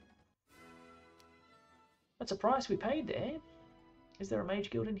 That's a price we paid there. Is there a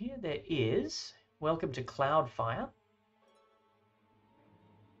mage guild in here? There is. Welcome to Cloudfire.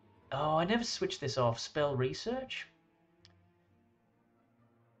 Oh, I never switched this off. Spell research.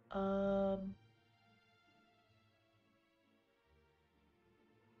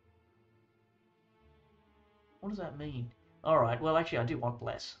 What does that mean? All right. Well, actually, I do want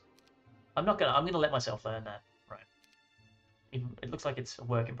bless. I'm gonna let myself learn that. Right. It looks like it's a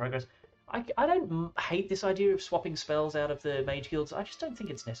work in progress. I don't hate this idea of swapping spells out of the mage guilds. I just don't think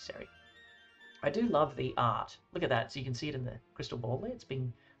it's necessary. I do love the art. Look at that. So you can see it in the crystal ball there. It's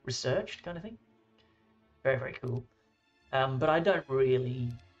being researched kind of thing. Very, very cool. But I don't really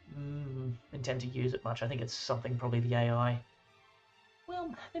intend to use it much. I think it's something probably the AI...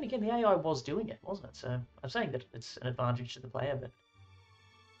 Well, then again, the AI was doing it, wasn't it? So I'm saying that it's an advantage to the player, but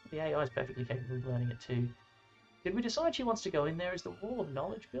the AI is perfectly capable of learning it too. Did we decide she wants to go in there? Is the Wall of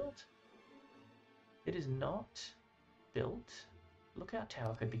Knowledge built? It is not built. Lookout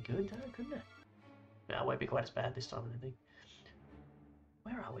Tower could be good, though, couldn't it? No, it won't be quite as bad this time, I think.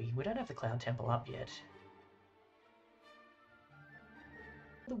 Where are we? We don't have the Cloud Temple up yet.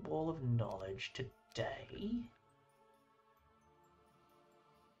 The Wall of Knowledge today.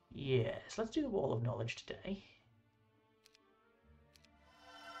 Yes, let's do the Wall of Knowledge today.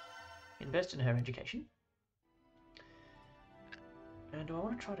 Invest in her education. And do I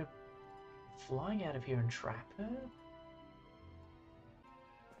want to try to flying out of here and trap her?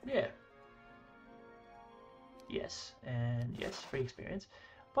 Yeah. Yes, and yes, free experience.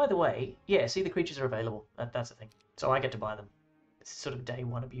 By the way, yeah, see the creatures are available. That's the thing. So I get to buy them. It's sort of day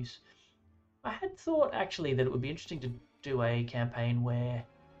one abuse. I had thought actually that it would be interesting to do a campaign where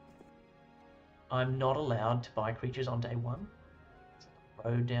I'm not allowed to buy creatures on day one. There's a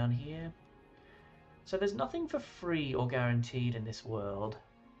road down here. So there's nothing for free or guaranteed in this world.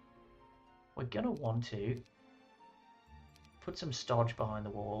 We're going to want to put some stodge behind the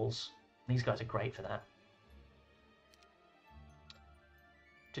walls. These guys are great for that.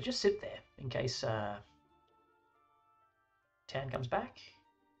 To just sit there in case Tan comes back.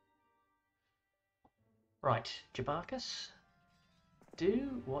 Right, Jabarkus,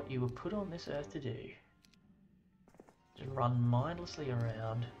 do what you were put on this earth to do. Just run mindlessly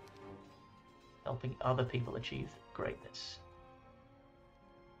around, helping other people achieve greatness.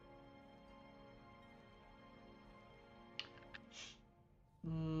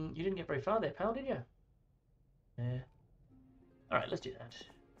 You didn't get very far there, pal, did you? Yeah. Alright, let's do that.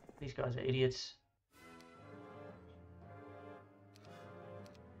 These guys are idiots.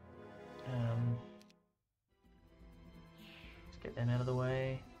 Let's get them out of the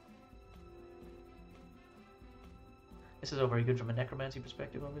way. This is all very good from a necromancy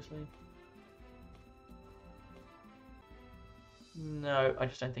perspective, obviously. No, I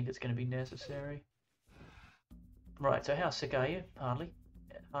just don't think it's going to be necessary. Right, so how sick are you? Hardly.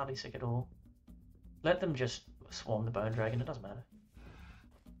 Yeah, hardly sick at all. Let them just swarm the bone dragon, it doesn't matter.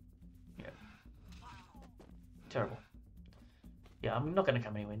 Yeah. Terrible. Yeah, I'm not going to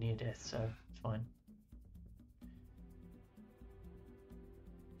come anywhere near death, so it's fine.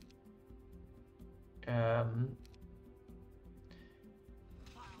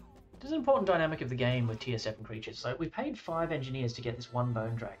 There's an important dynamic of the game with tier 7 creatures. So we paid 5 engineers to get this one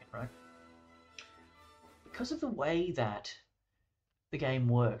bone dragon, right? Because of the way that the game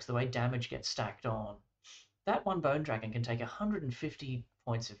works, the way damage gets stacked on, that one bone dragon can take 150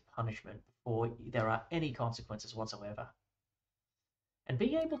 points of punishment before there are any consequences whatsoever. And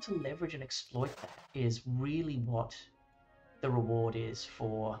being able to leverage and exploit that is really what the reward is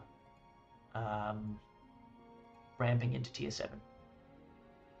for ramping into tier 7.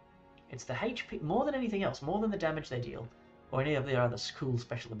 It's the HP, more than anything else, more than the damage they deal, or any of their other cool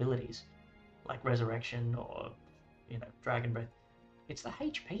special abilities, like Resurrection or, you know, Dragon Breath. It's the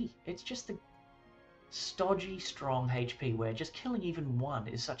HP. It's just the stodgy, strong HP where just killing even one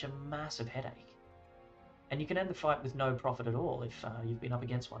is such a massive headache. And you can end the fight with no profit at all if you've been up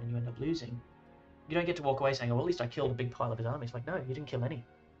against one and you end up losing. You don't get to walk away saying, oh, well, at least I killed a big pile of his army. It's like, no, you didn't kill any.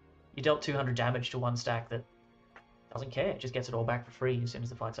 You dealt 200 damage to one stack that doesn't care. It just gets it all back for free as soon as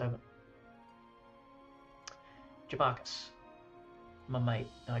the fight's over. Jabarkus. My mate.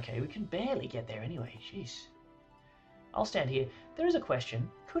 Okay, we can barely get there anyway. Jeez. I'll stand here. There is a question.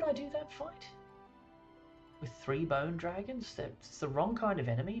 Could I do that fight? With 3 bone dragons? That's the wrong kind of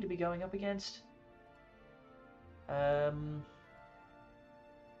enemy to be going up against. I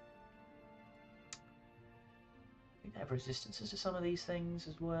think they have resistances to some of these things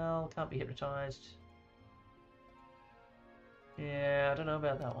as well. Can't be hypnotized. Yeah, I don't know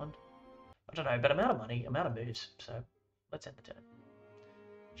about that one. I don't know, but I'm out of money, I'm out of moves, so let's end the turn.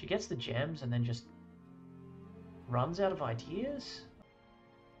 She gets the gems and then just runs out of ideas?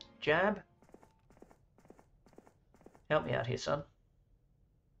 Jab? Help me out here, son.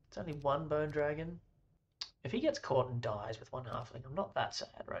 It's only 1 bone dragon. If he gets caught and dies with 1 halfling, I'm not that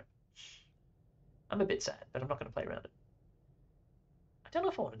sad, right? I'm a bit sad, but I'm not going to play around it. I don't know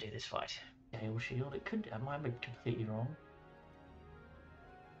if I want to do this fight. Gale Shield, it could, I might be completely wrong.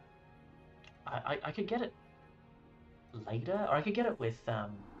 I could get it. later. Or I could get it with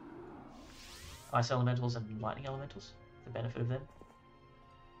ice elementals and lightning elementals, the benefit of them.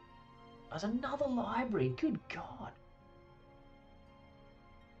 There's another library, good God.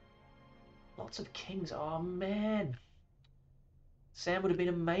 Lots of kings, oh man. Sam would have been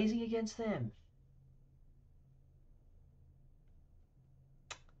amazing against them.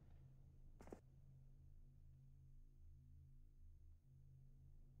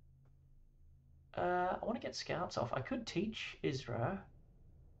 I want to get scouts off. I could teach Isra.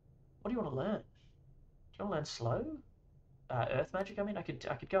 What do you want to learn? Do you want to learn slow? Earth magic. I mean, I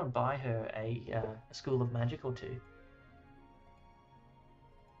could go and buy her a school of magic or two.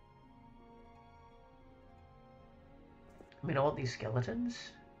 I mean, I want these skeletons.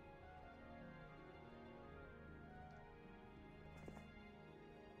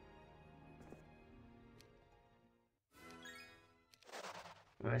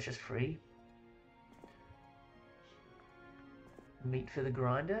 It's just free. Meat for the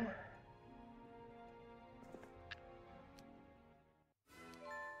grinder.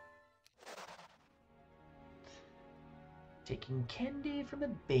 Taking candy from a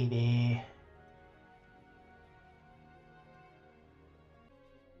baby.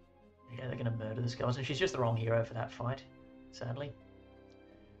 Yeah, they're gonna murder the skeleton. She's just the wrong hero for that fight, sadly.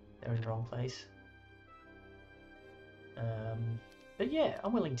 They're in the wrong place. But yeah,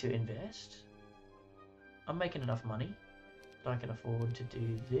 I'm willing to invest. I'm making enough money that I can afford to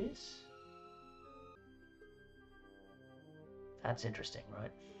do this. That's interesting,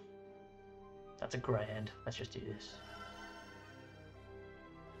 right? That's a grand. Let's just do this.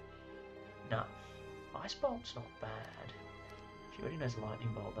 No. Ice Bolt's not bad. She already knows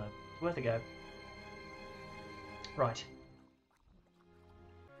Lightning Bolt, though. It's worth a go. Right.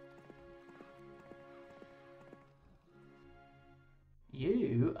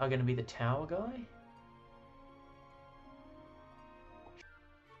 You are going to be the tower guy?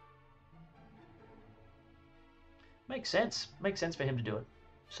 Makes sense. Makes sense for him to do it.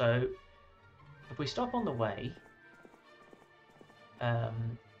 So, if we stop on the way,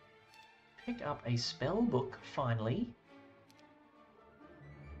 pick up a spell book, finally.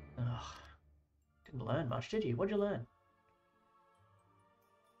 Ugh. Didn't learn much, did you? What'd you learn?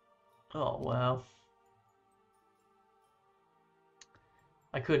 Oh, well.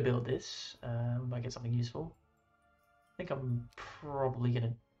 I could build this. Might get something useful. I think I'm probably going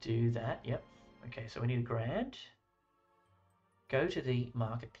to do that. Yep. Okay, so we need a grand. Go to the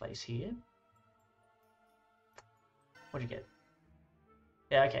marketplace here. What'd you get?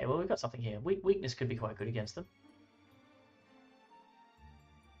 Yeah, okay, well, we've got something here. Weakness could be quite good against them.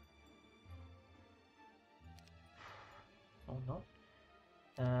 Or not.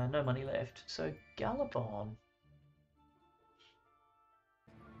 No money left. So, gallop on.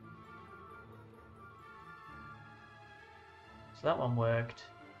 So that one worked.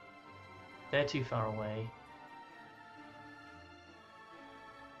 They're too far away.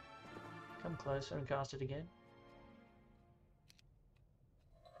 Come closer and cast it again.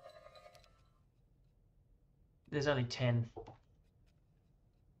 There's only 10.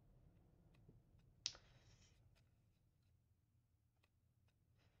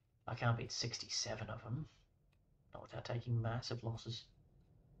 I can't beat 67 of them. Not without taking massive losses.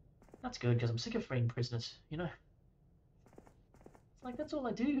 That's good, because I'm sick of freeing prisoners, you know? It's like, that's all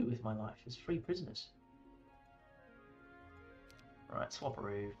I do with my life, is free prisoners. Right,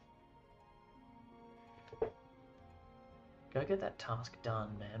 swapperoo. Go get that task done,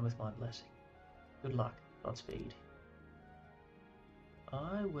 man, with my blessing. Good luck. Godspeed.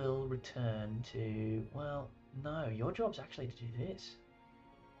 I will return to... Well, no, your job's actually to do this.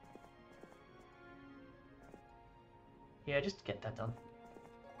 Yeah, just get that done.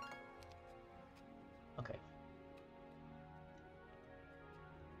 Okay.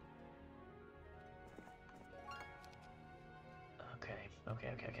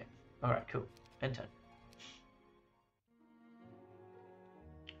 Okay. Alright, cool. End turn.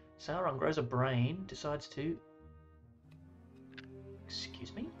 Sauron grows a brain, decides to...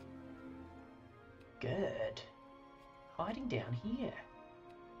 Excuse me? Good. Hiding down here.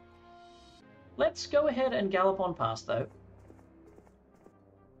 Let's go ahead and gallop on past, though.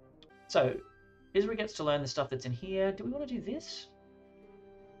 So, Isra gets to learn the stuff that's in here. Do we want to do this?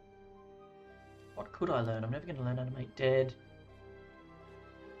 What could I learn? I'm never going to learn Animate Dead.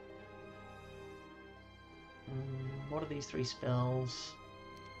 What are these 3 spells?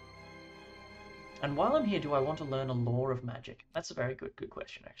 And while I'm here, do I want to learn a lore of magic? That's a very good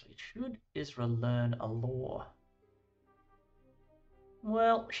question, actually. Should Isra learn a lore?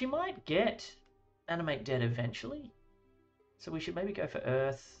 Well, she might get Animate Dead eventually. So we should maybe go for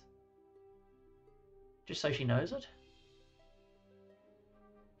Earth. Just so she knows it.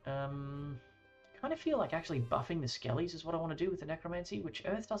 Kind of feel like actually buffing the skellies is what I want to do with the necromancy, which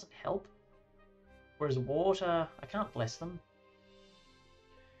earth doesn't help. Whereas water, I can't bless them.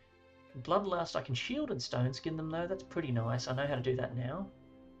 Bloodlust, I can shield and stone skin them though, that's pretty nice. I know how to do that now.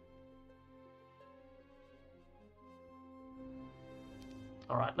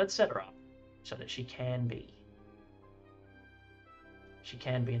 Alright, let's set her up so that she can be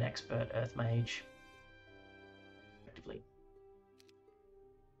an expert earth mage. Effectively.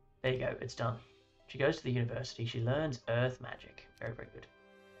 There you go, it's done. She goes to the university, she learns earth magic. Very, very good.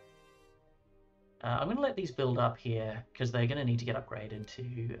 I'm going to let these build up here because they're going to need to get upgraded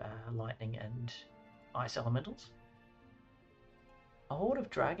to lightning and ice elementals. A horde of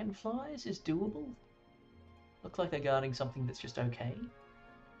dragonflies is doable. Looks like they're guarding something that's just okay.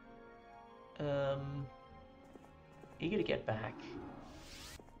 Eager to get back.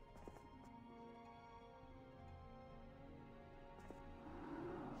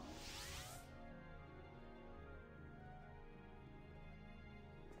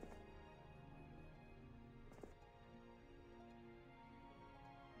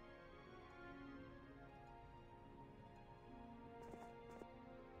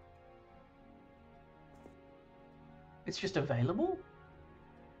 It's just available?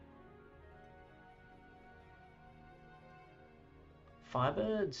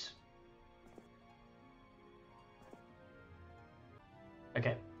 Firebirds.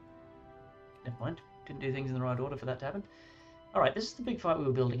 Okay. Never mind. Didn't do things in the right order for that to happen. Alright, this is the big fight we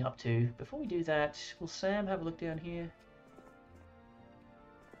were building up to. Before we do that, will Sam have a look down here?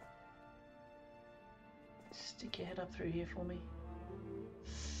 Stick your head up through here for me.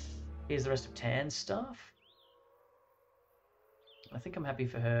 Here's the rest of Tan's stuff. I think I'm happy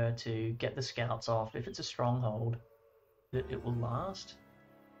for her to get the scouts off. If it's a stronghold, that it will last.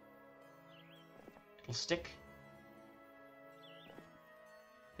 It'll stick.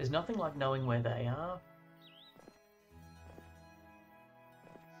 There's nothing like knowing where they are.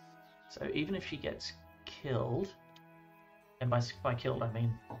 So even if she gets killed, and by killed I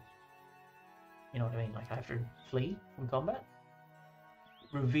mean, you know what I mean, like I have to flee from combat,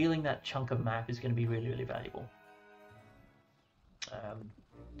 revealing that chunk of map is going to be really, really valuable.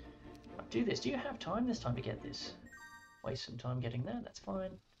 I'll do this. Do you have time this time to get this? Waste some time getting that, that's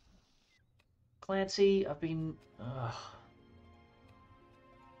fine. Clancy, I've been...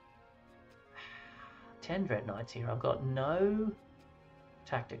 10 Dread Knights here. I've got no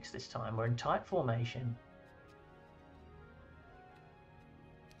tactics this time. We're in tight formation.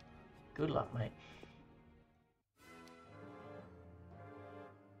 Good luck, mate.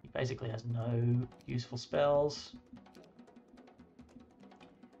 He basically has no useful spells.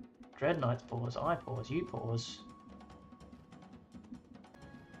 Dread Knights pause, I pause, you pause.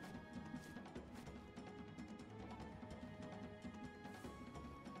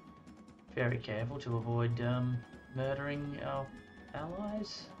 Very careful to avoid murdering our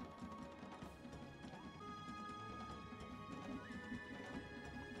allies.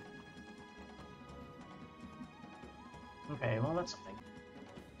 Okay, well that's something.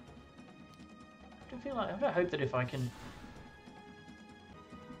 I hope that if I can...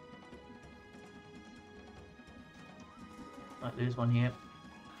 Might lose one here.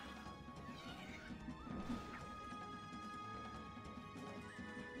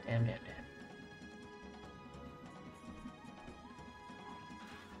 Damn.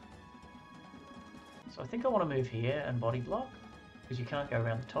 So I think I want to move here and body block, because you can't go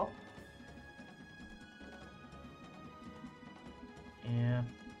around the top. Yeah.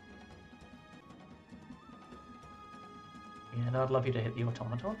 Yeah, and I'd love you to hit the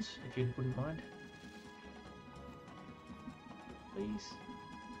automatons, if you wouldn't mind. Please.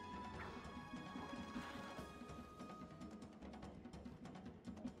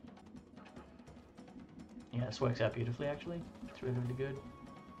 Yeah, this works out beautifully actually. It's really, really good.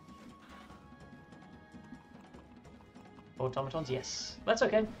 Automatons, yes. That's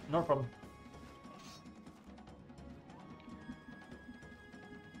okay, not a problem.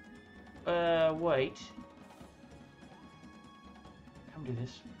 Wait. Come do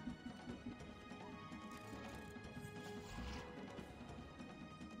this.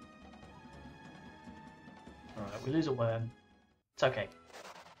 Alright, we lose a worm. It's okay.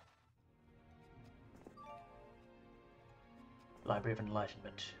 Library of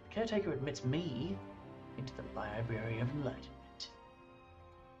Enlightenment. Caretaker admits me into the Library of Enlightenment.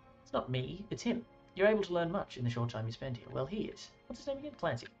 It's not me, it's him. You're able to learn much in the short time you spend here. Well, he is. What's his name again?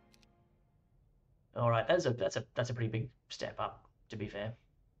 Clancy. Alright, that's a pretty big step up, to be fair.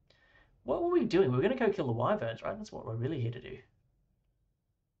 What were we doing? We were going to go kill the wyverns, right? That's what we're really here to do.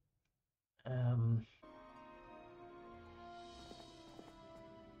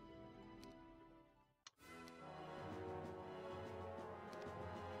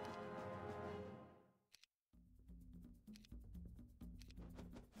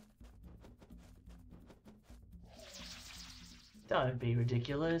 Don't be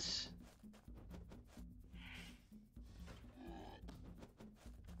ridiculous.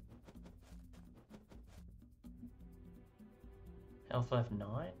 Health left 9.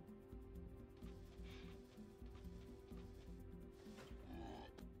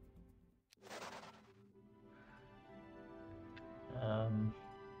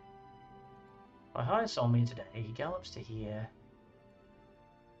 I hire Solmi today. He gallops to here.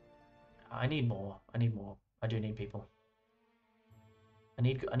 I need more. I need more. I do need people. I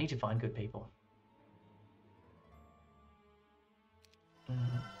need to find good people.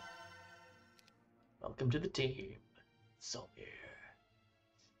 Welcome to the team, Solmi.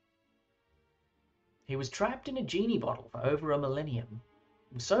 He was trapped in a genie bottle for over a millennium.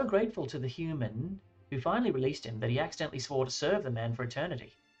 He was so grateful to the human who finally released him that he accidentally swore to serve the man for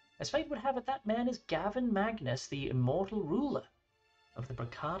eternity. As fate would have it, that man is Gavin Magnus, the immortal ruler of the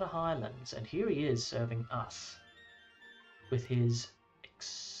Bracada Highlands, and here he is serving us with his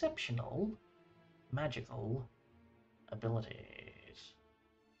exceptional magical abilities.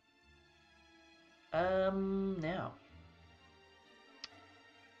 Now,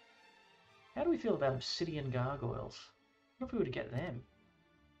 how do we feel about obsidian gargoyles? What if we were to get them?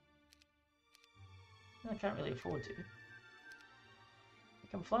 I can't really afford to.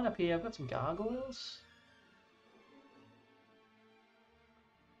 I'm flying up here. I've got some gargoyles.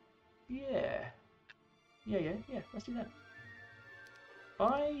 Yeah. Yeah. Let's do that.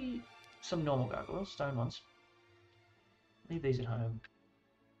 Buy some normal gargoyles, stone ones. Leave these at home.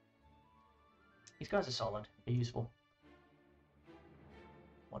 These guys are solid. They're useful.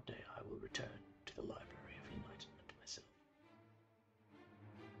 One day I will return to the Library of Enlightenment myself.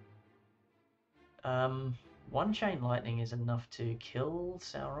 One chain lightning is enough to kill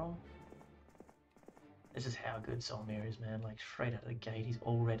Sauron. This is how good Solmir is, man. Like, straight out of the gate, he's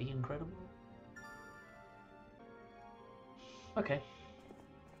already incredible. Okay.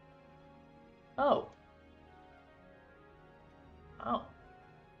 Oh.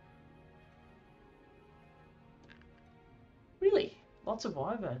 Really? Lots of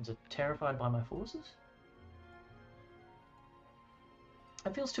wyverns are terrified by my forces?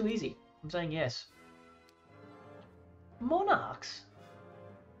 That feels too easy. I'm saying yes. Monarchs?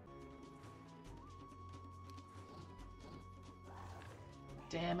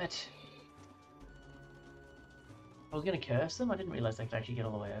 Damn it. I was going to curse them. I didn't realise they could actually get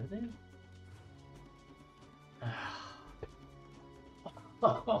all the way over there.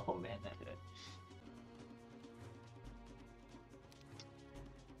 Oh man, that hurt.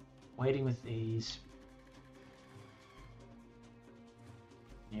 Waiting with these.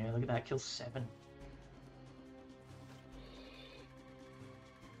 Yeah, look at that. Kill 7.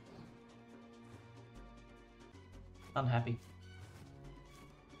 Unhappy.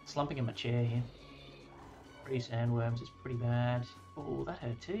 Slumping in my chair here. 3 sandworms is pretty bad. Oh, that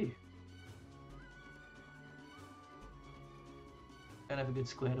hurt too. Don't have a good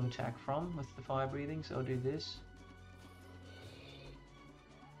square to attack from with the fire breathing, so I'll do this.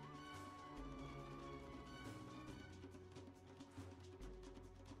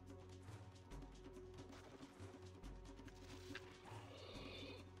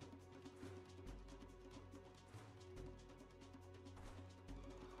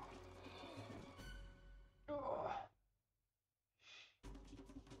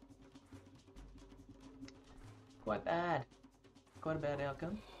 Quite bad. Quite a bad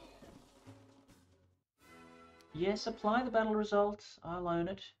outcome. Yes, apply the battle results. I'll own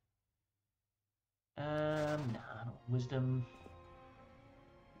it. Nah, not wisdom.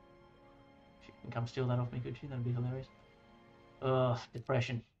 She can come steal that off me, could she? That'd be hilarious. Ugh,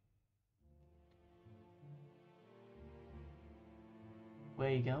 depression. Where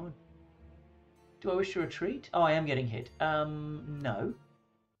are you going? Do I wish to retreat? Oh, I am getting hit. No.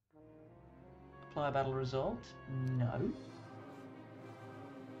 Apply a battle result? No.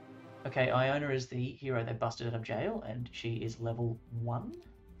 Okay, Iona is the hero they busted out of jail, and she is level 1.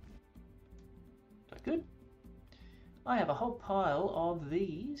 That's good. I have a whole pile of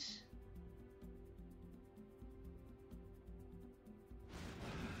these.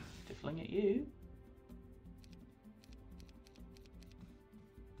 To fling at you.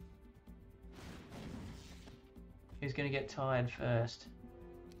 Who's going to get tired first?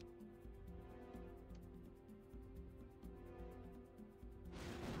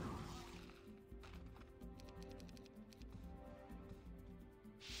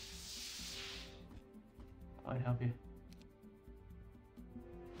 I'd help you.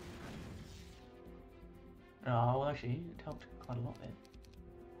 Oh, well actually, it helped quite a lot there.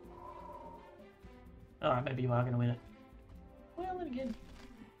 Alright, maybe you are going to win it. Well, then again.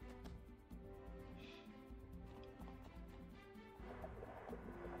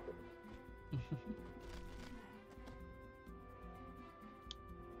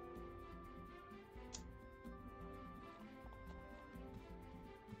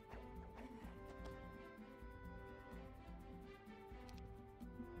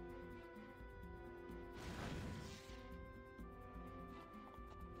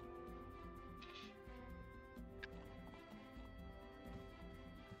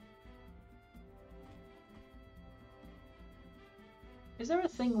 Is there a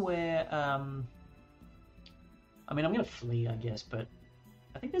thing where, I mean, I'm going to flee, I guess, but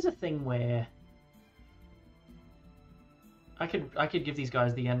I think there's a thing where I could give these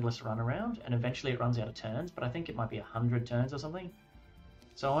guys the endless run around, and eventually it runs out of turns, but I think it might be 100 turns or something.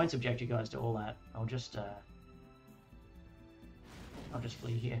 So I won't subject you guys to all that. I'll just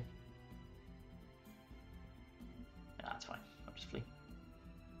flee here. Ah, that's fine. I'll just flee.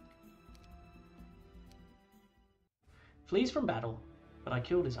 Flees from battle, but I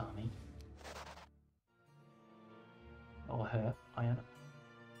killed his army. Or her, Iona.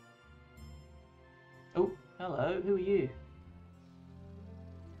 Oh, hello, who are you?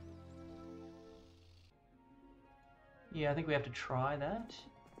 Yeah, I think we have to try that.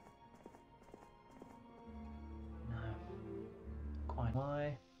 No. Quite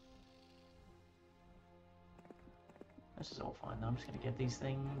why. This is all fine. I'm just going to get these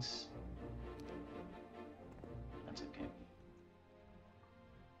things. That's okay.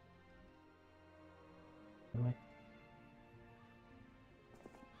 Anyway.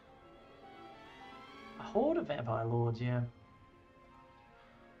 A horde of vampire lords, yeah.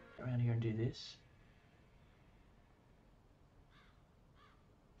 Go around here and do this.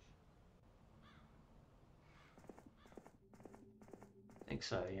 I think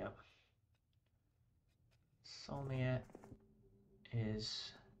so, yeah. Solmia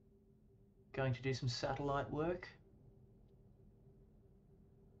is going to do some satellite work.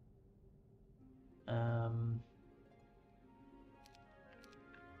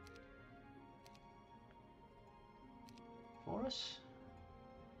 For us.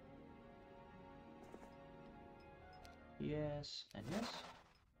 Yes, and yes.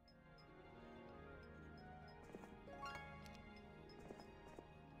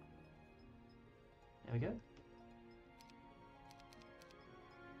 There we go.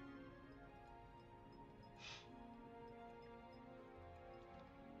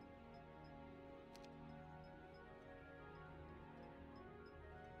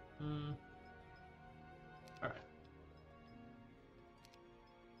 Alright.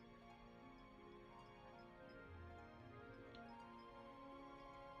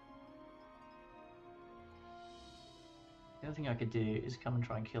 The other thing I could do is come and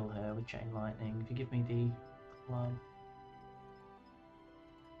try and kill her with chain lightning. If you give me the club.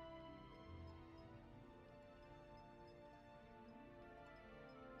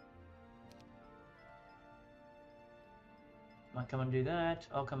 Might come and do that.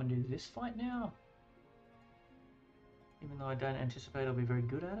 I'll come and do this fight now. Even though I don't anticipate I'll be very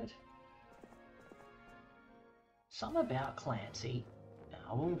good at it. Something about Clancy.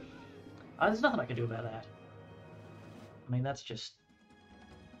 Oh, well, there's nothing I can do about that. I mean, that's just...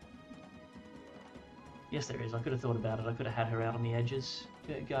 Yes, there is. I could have thought about it. I could have had her out on the edges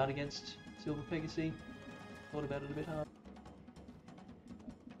to guard against Silver Pegasus. Thought about it a bit hard.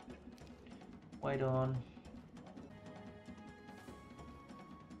 Wait on.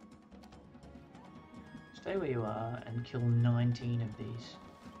 Stay where you are and kill 19 of these.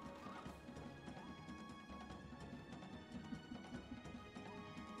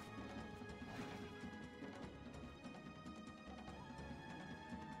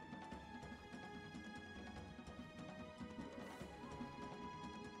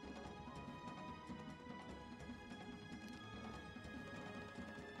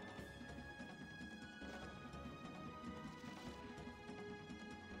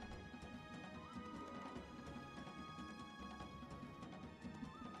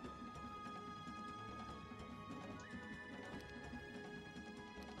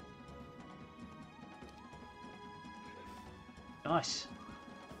 Nice.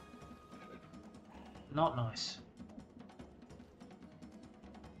 Not nice.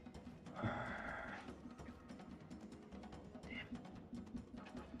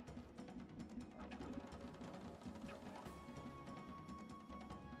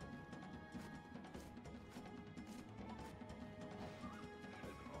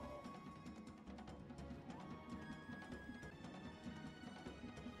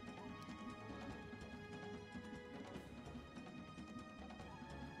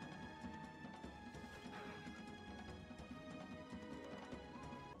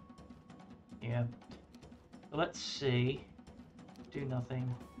 Yeah. So let's see. Do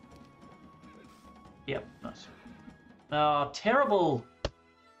nothing. Yep, nice. Oh, terrible!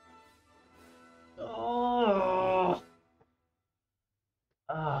 Oh!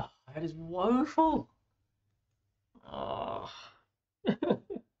 Ah, that is woeful! Oh.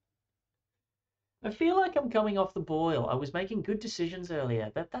 I feel like I'm coming off the boil. I was making good decisions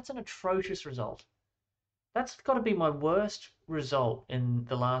earlier. That's an atrocious result. That's got to be my worst result in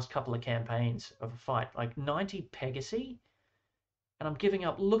the last couple of campaigns of a fight. Like 90 Pegasi And I'm giving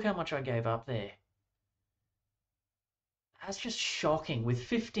up. Look how much I gave up there. That's just shocking. With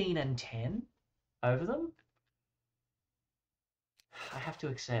 15 and 10 over them, I have to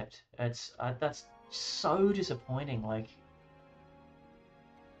accept. That's so disappointing. Like,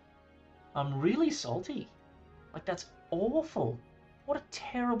 I'm really salty. Like, that's awful. What a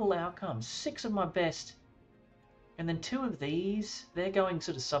terrible outcome. 6 of my best. And then 2 of these, they're going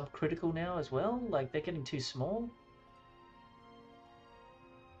sort of subcritical now as well. Like, they're getting too small.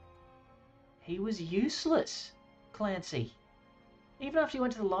 He was useless, Clancy. Even after he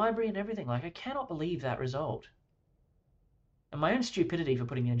went to the library and everything. Like, I cannot believe that result. And my own stupidity for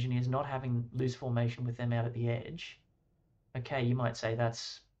putting engineers not having loose formation with them out at the edge. Okay, you might say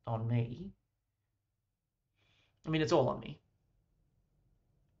that's on me. I mean, it's all on me.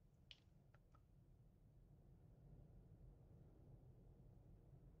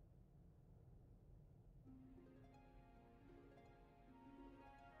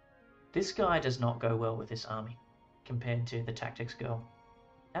 This guy does not go well with this army compared to the tactics girl.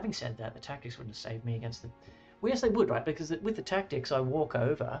 Having said that, the tactics wouldn't have saved me against the... Well, yes, they would, right? Because with the tactics, I walk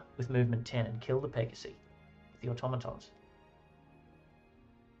over with movement 10 and kill the Pegasi with the Automatons.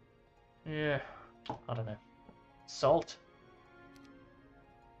 Yeah, I don't know. Salt.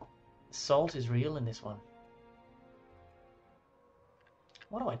 Salt is real in this one.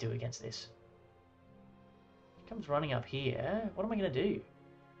 What do I do against this? He comes running up here. What am I going to do?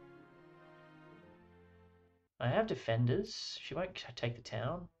 I have defenders. She won't take the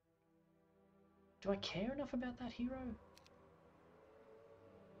town. Do I care enough about that hero?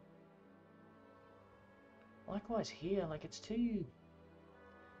 Likewise here, like it's too...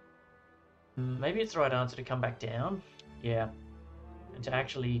 Maybe it's the right answer to come back down. Yeah. And to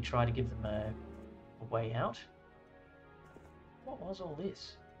actually try to give them a way out. What was all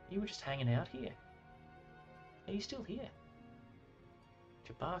this? You were just hanging out here. Are you still here?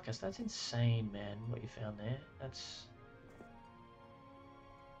 Jabarkas, that's insane, man, what you found there. That's...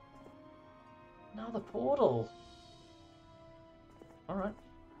 Another portal. Alright.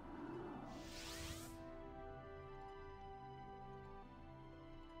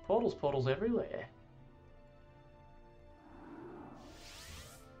 Portals everywhere.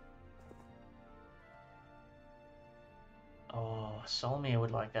 Oh, Solmir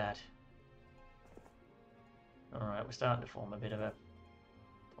would like that. Alright, we're starting to form a bit of a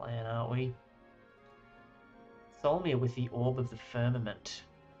plan, aren't we? Solmir with the Orb of the Firmament.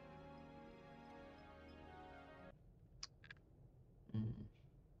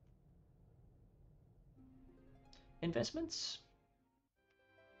 Investments?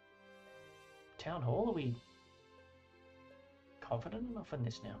 Town Hall, are we confident enough in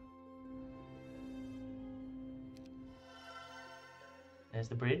this now? There's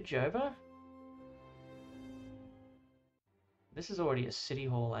the bridge over. This is already a city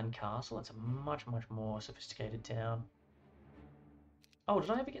hall and castle. It's a much, much more sophisticated town. Oh, did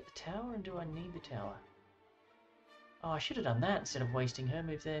I ever get the tower, and do I need the tower? Oh, I should have done that instead of wasting her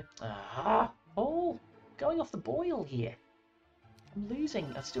move there. Ah, Paul, going off the boil here. I'm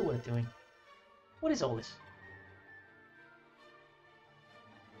losing. That's still worth doing. What is all this?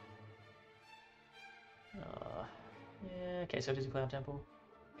 Yeah, okay, so it is a cloud temple.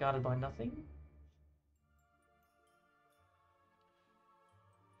 Guarded by nothing.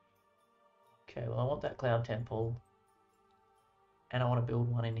 Okay, well I want that cloud temple. And I want to build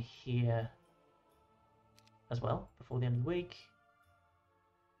one in here as well, before the end of the week.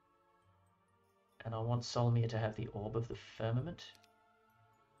 And I want Solmir to have the Orb of the Firmament.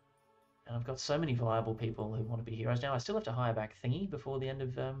 And I've got so many viable people who want to be heroes now. I still have to hire back Thingy before the end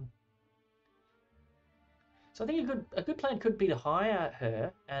of... So I think a good plan could be to hire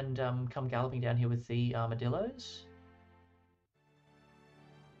her and come galloping down here with the armadillos.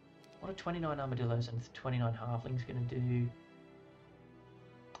 What are 29 armadillos and 29 halflings going to do?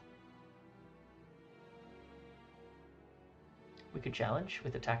 We could challenge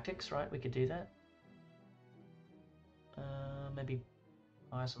with the tactics, right? We could do that. Maybe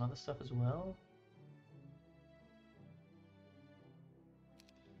hire some other stuff as well.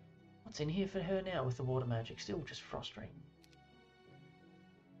 What's in here for her now with the water magic? Still just Frost Ring.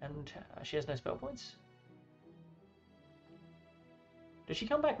 And she has no spell points? Does she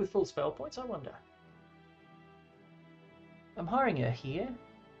come back with full spell points, I wonder? I'm hiring her here.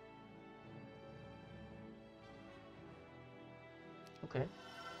 Okay.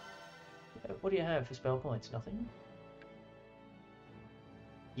 What do you have for spell points? Nothing?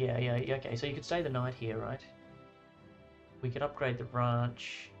 Yeah, okay. So you could stay the night here, right? We could upgrade the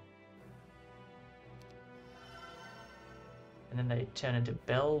ranch. And then they turn into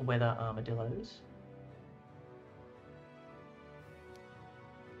bellwether armadillos.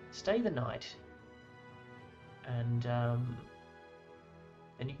 Stay the night, and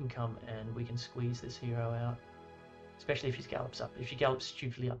then you can come and we can squeeze this hero out. Especially if she gallops up. If she gallops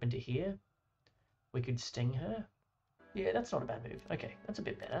stupidly up into here, we could sting her. Yeah, that's not a bad move. Okay, that's a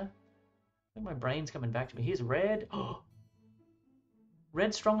bit better. I think my brain's coming back to me. Here's red. Oh,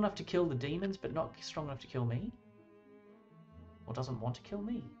 red's strong enough to kill the demons, but not strong enough to kill me. Or doesn't want to kill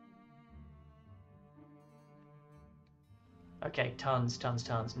me. Okay, tons.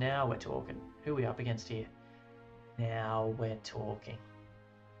 Now we're talking. Who are we up against here? Now we're talking.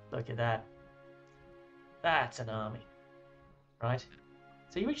 Look at that. That's an army. Right?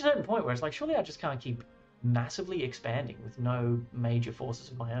 So you reach a certain point where it's like, surely I just can't keep massively expanding with no major forces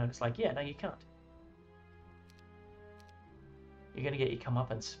of my own. It's like, yeah, no, you can't. You're going to get your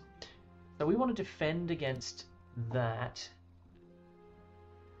comeuppance. So we want to defend against that.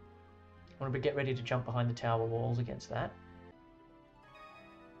 I want to get ready to jump behind the tower walls against that.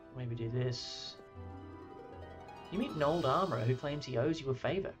 Maybe do this. You meet an old armourer who claims he owes you a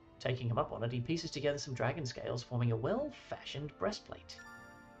favour. Taking him up on it, he pieces together some dragon scales, forming a well-fashioned breastplate.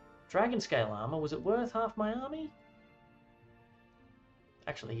 Dragon scale armour, was it worth half my army?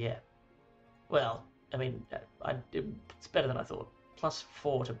 Actually, yeah. Well, I mean, it's better than I thought.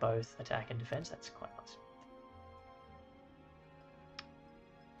 +4 to both attack and defense, that's quite nice.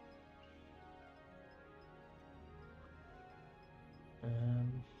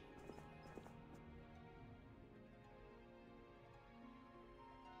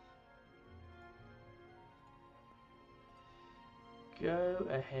 Go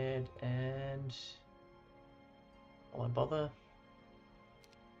ahead and... I won't bother.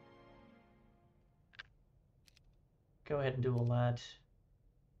 Go ahead and do all that.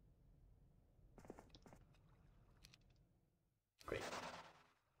 Great.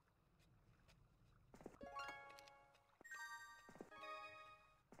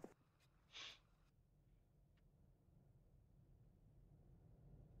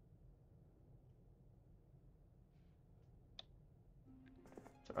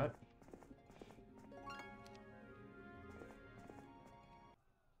 It's alright.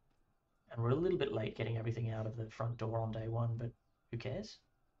 And we're a little bit late getting everything out of the front door on day one, but who cares?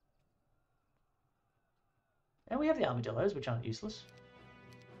 And we have the armadillos, which aren't useless.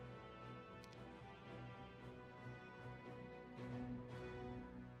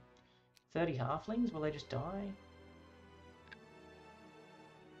 "30 halflings? Will they just die?"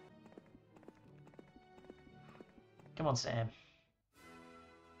 Come on, Sam.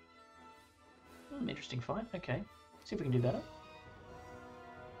 Interesting fight. Okay. See if we can do better.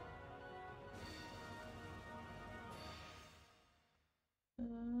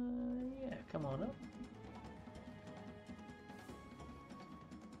 Yeah, come on up.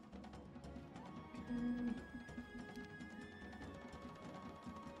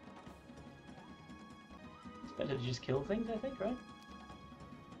 It's better to just kill things, I think, right?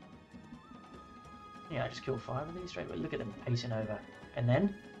 Yeah, I just killed 5 of these straight away. Look at them pacing over. And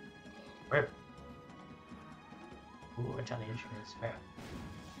then... Rip. Ooh, retaliation is fair.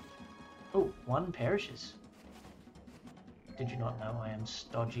 Oh, 1 perishes. Did you not know I am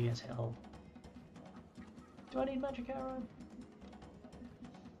stodgy as hell? Do I need magic arrow?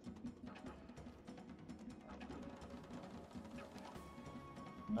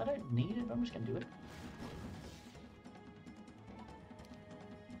 I don't need it, but I'm just going to do it.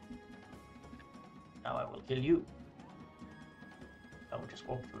 Now I will kill you. I will just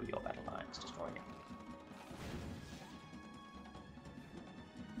walk through your battle lines, destroying it.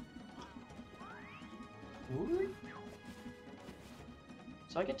 Ooh.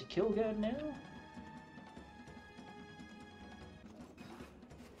 So I get to kill Gerd now?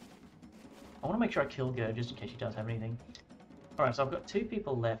 I want to make sure I kill Gerd just in case she does have anything. Alright, so I've got 2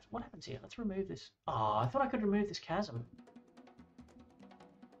 people left. What happens here? Let's remove this. Oh, I thought I could remove this chasm.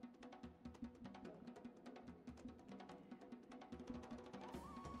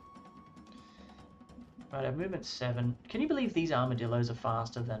 Right, I have movement 7. Can you believe these armadillos are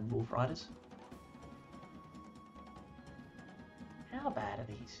faster than wolf riders? How bad are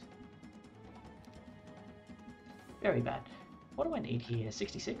these? Very bad. What do I need here?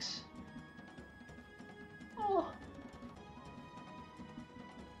 66? Oh!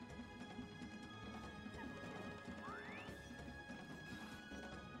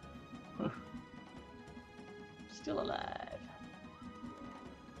 Still alive.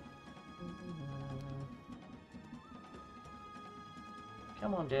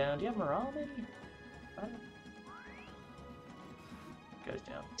 Come on down. Do you have morale, maybe? Goes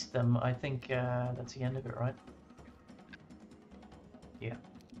down. I think that's the end of it, right? Yeah.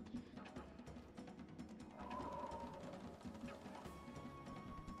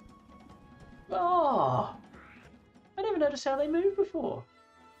 Oh! I never noticed how they move before.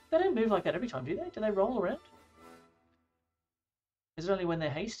 They don't move like that every time, do they? Do they roll around? Is it only when they're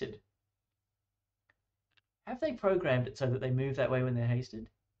hasted? Have they programmed it so that they move that way when they're hasted?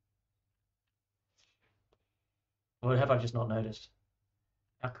 Or have I just not noticed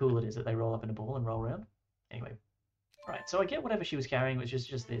how cool it is that they roll up in a ball and roll around? Anyway. Right, so I get whatever she was carrying, which is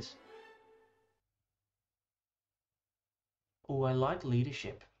just this. Oh, I like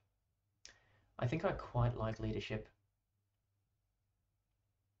leadership. I think I quite like leadership.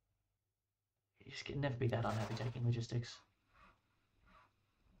 You just can never be that unhappy taking logistics.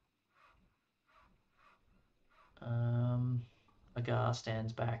 Agar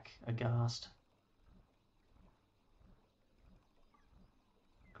stands back, aghast.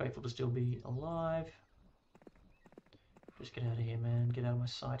 Grateful to still be alive. Just get out of here, man. Get out of my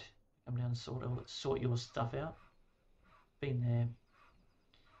sight. Come down and sort your stuff out. Been there.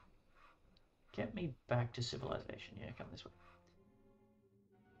 Get me back to civilization. Yeah, come this way.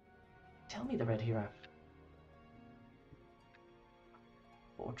 Tell me the red hero.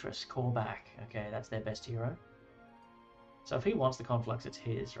 Fortress, call back. Okay, that's their best hero. So if he wants the conflux, it's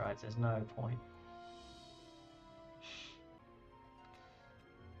his, right? There's no point.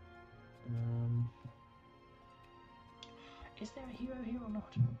 Is there a hero here or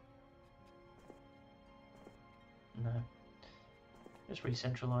not? No. Just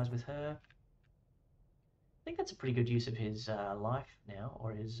re-centralize with her. I think that's a pretty good use of his life now,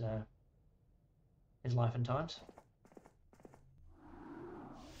 or his life and times.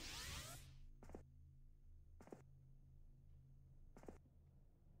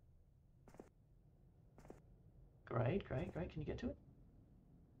 Great, great, great. Can you get to it?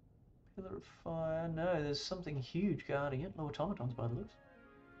 Pillar of fire. No, there's something huge guarding it. No automatons by the looks.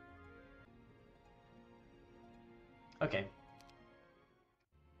 Okay.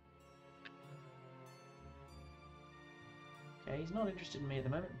 Okay, he's not interested in me at the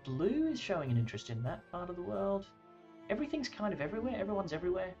moment. Blue is showing an interest in that part of the world. Everything's kind of everywhere. Everyone's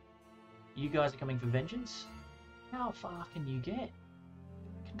everywhere. You guys are coming for vengeance? How far can you get?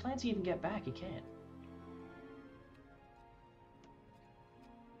 Can Clancy even get back? He can't.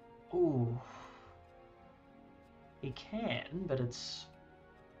 Ooh. He can, but it's...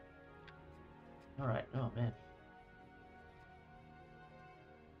 Alright, oh man.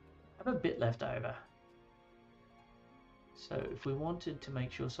 I have a bit left over. So if we wanted to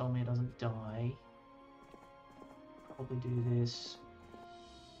make sure Solmir doesn't die, probably do this.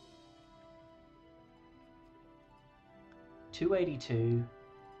 282.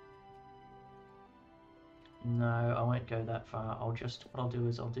 No, I won't go that far. What I'll do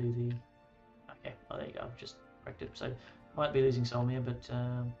is I'll do the... Okay, well there you go, I've just wrecked it. So, might be losing Solmir, but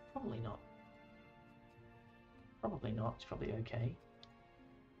probably not. Probably not, it's probably okay.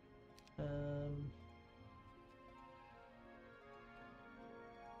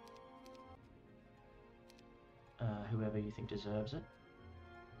 Whoever you think deserves it.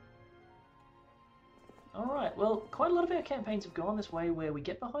 Alright, well, quite a lot of our campaigns have gone this way where we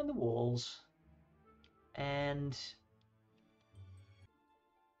get behind the walls and...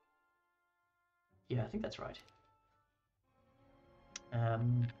 Yeah, I think that's right.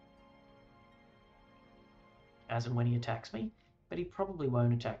 As and when he attacks me, but he probably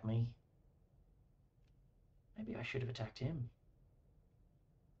won't attack me. Maybe I should have attacked him.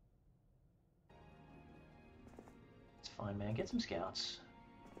 It's fine, man. Get some scouts.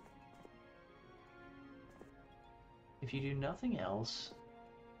 If you do nothing else...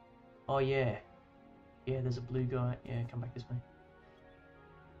 Oh, yeah. Yeah, there's a blue guy. Yeah, come back this way.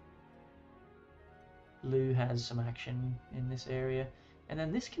 Blue has some action in this area. And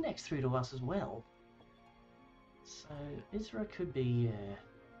then this connects through to us as well. So, Isra could be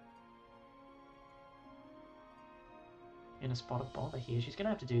in a spot of bother here. She's going to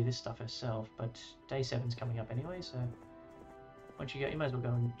have to do this stuff herself, but day 7's coming up anyway, so... Once you might as well go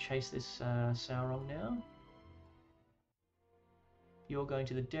and chase this Sauron now. You're going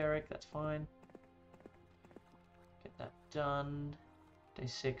to the derrick, that's fine. Get that done. Day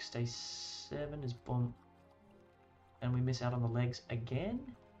 6, day 7 is boom. And we miss out on the legs again.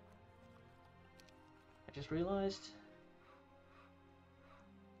 I just realised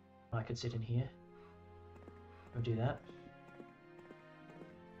I could sit in here. Or do that.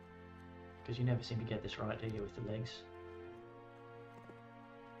 Because you never seem to get this right, do you, with the legs?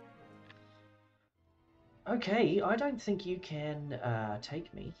 Okay, I don't think you can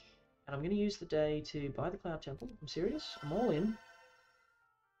take me. And I'm going to use the day to buy the Cloud Temple. I'm serious. I'm all in.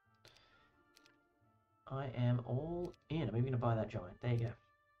 I am all in. I'm even going to buy that giant. There you go.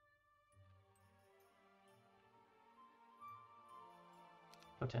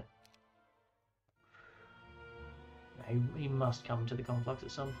 Your turn. he must come to the conflux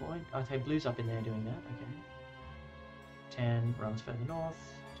at some point. Okay, blue's up in there doing that, okay. 10 runs further north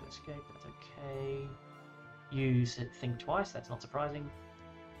to escape, that's okay. You think twice, that's not surprising.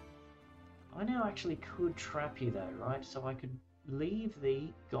 I now actually could trap you though, right? So I could leave the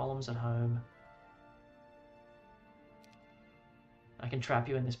golems at home. I can trap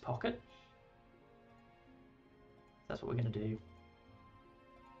you in this pocket. That's what we're going to do.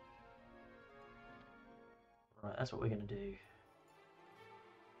 Right, that's what we're going to do.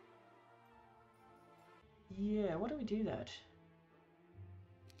 Yeah, why don't we do that?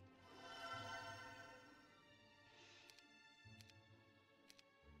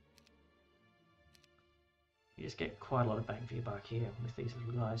 You just get quite a lot of bang for your buck here with these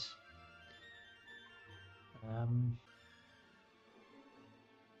little guys.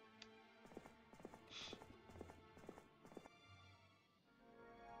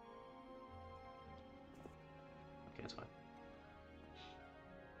 Okay, that's fine.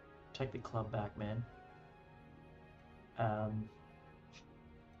 Take the club back, man. I'm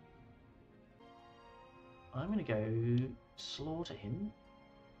going to go slaughter him.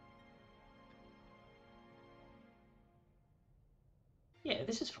 Yeah,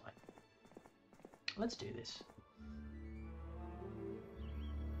 this is fine. Let's do this.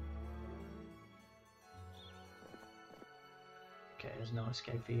 Okay, there's no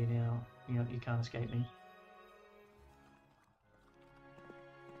escape for you now. You can't escape me.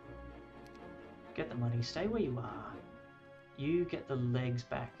 Get the money, stay where you are. You get the legs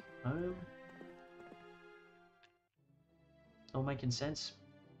back home. All making sense.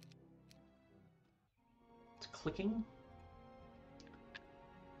 It's clicking.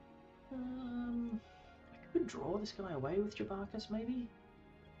 I could draw this guy away with Jabarkus, maybe?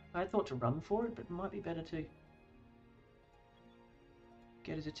 I thought to run for it, but it might be better to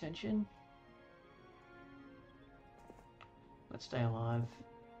get his attention. Let's stay alive.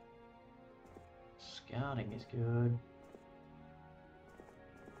 Scouting is good.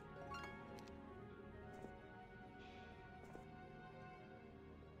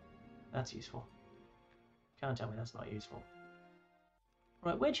 That's useful. Can't tell me that's not useful.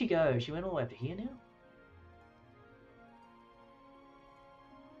 Right, where'd she go? She went all the way up to here now?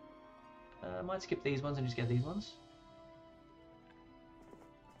 I might skip these ones and just get these ones.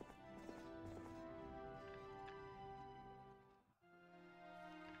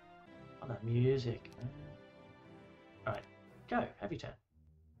 Oh, that music. Alright, go, have your turn.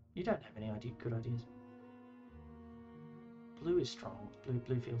 You don't have any good ideas. Blue is strong.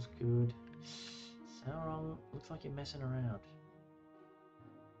 Blue feels good. Sauron, looks like you're messing around.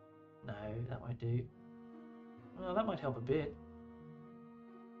 No, that won't do. Well, that might help a bit.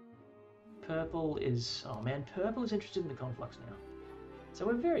 Purple is... Oh man, purple is interested in the conflux now. So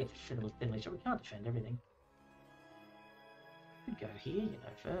we're very thinly shot. We can't defend everything. We could go here,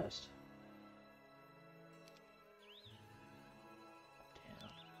 first. Down.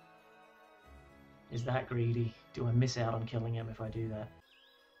 Is that greedy? Do I miss out on killing him if I do that?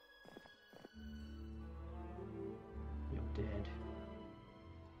 You're dead.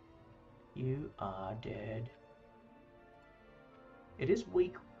 You are dead. It is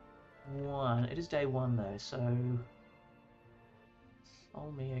week 1. It is day 1 though, so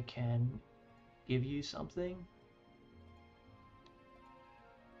Solmir can give you something.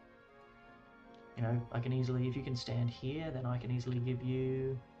 I can easily, if you can stand here, then I can easily give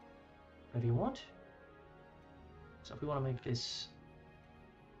you whatever you want. So if we want to make this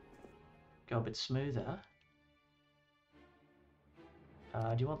go a bit smoother,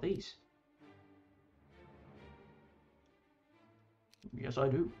 do you want these? Yes, I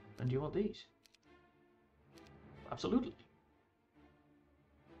do. And do you want these? Absolutely.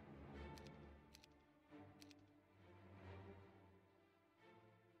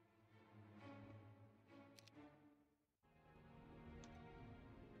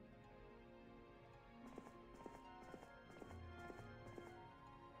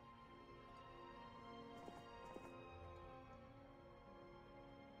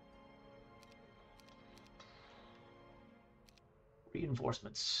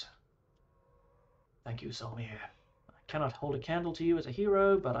 Reinforcements. Thank you, Solmir. I cannot hold a candle to you as a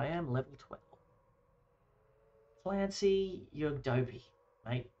hero, but I am level 12. Clancy, you're dopey,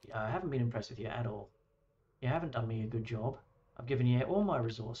 mate. I haven't been impressed with you at all. You haven't done me a good job. I've given you all my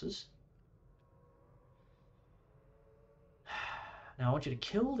resources. Now I want you to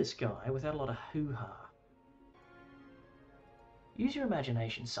kill this guy without a lot of hoo-ha. Use your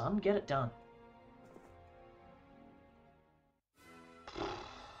imagination, son. Get it done.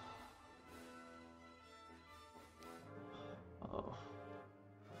 Oh.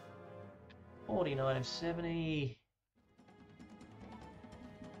 49 of 70.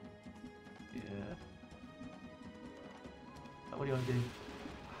 trying to do?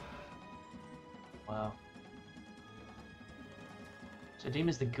 Wow. So Dim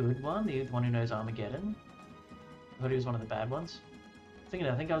is the good one, the one who knows Armageddon. I thought he was one of the bad ones. I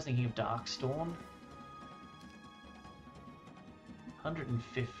think I was thinking of Darkstorm.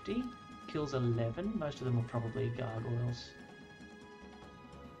 150 kills 11. Most of them were probably gargoyles.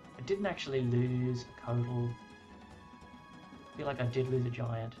 I didn't actually lose a Couatl. I feel like I did lose a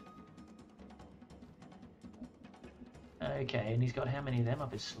giant. Okay, and he's got how many of them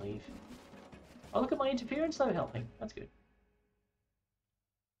up his sleeve? Oh, look at my interference though helping. That's good.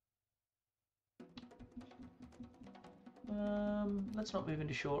 Let's not move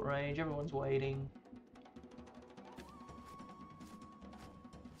into short range. Everyone's waiting.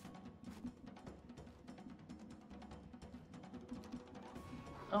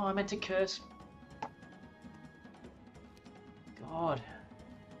 Oh, I meant to curse. God.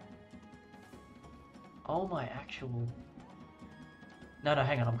 Oh my actual... No,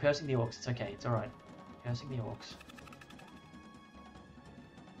 hang on. I'm cursing the orcs. It's okay. It's alright. Cursing the orcs.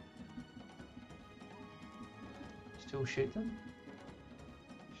 Still shoot them?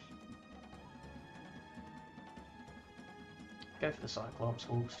 Go for the Cyclops.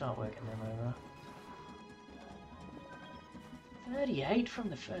 We'll start working them over. 38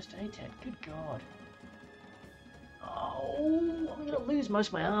 from the first ATAT. Good God. Oh, I'm going to lose most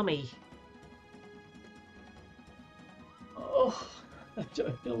of my army. Oh, I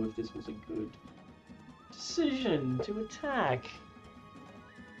don't know if this was a good decision to attack.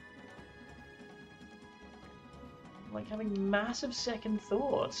 I'm like having massive second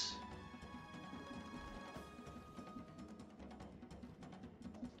thoughts.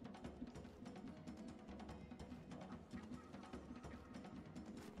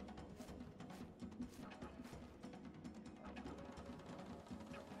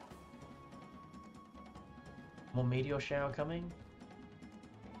 More meteor shower coming.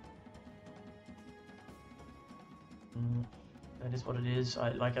 That is what it is.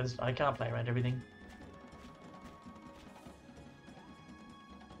 I can't play around everything.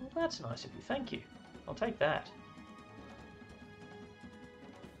 Well, that's nice of you. Thank you. I'll take that.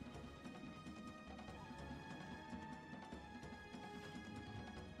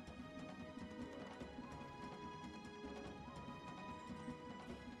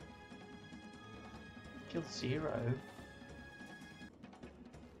 Kill 0.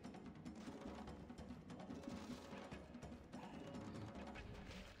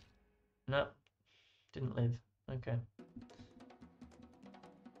 No, didn't live. Okay.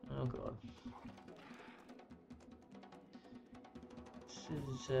 Oh god.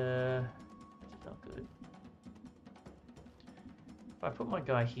 This is not good. If I put my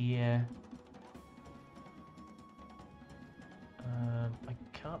guy here, I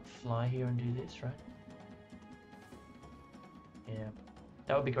can't fly here and do this, right? Yeah,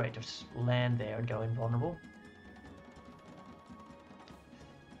 that would be great to just land there and go invulnerable.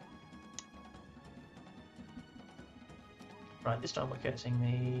 Right, this time we're cursing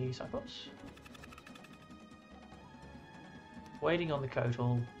the Cyclops. Waiting on the Couatl.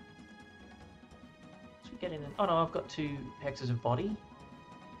 So we get in and... Oh no, I've got 2 hexes of body.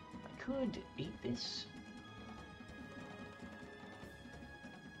 I could eat this.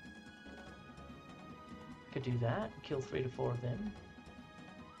 Could do that. Kill 3 to 4 of them.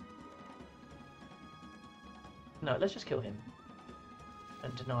 No, let's just kill him.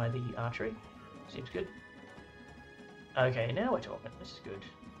 And deny the archery. Seems good. Okay, now we're talking. This is good.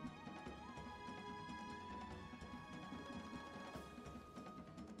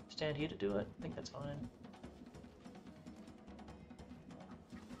 Stand here to do it. I think that's fine.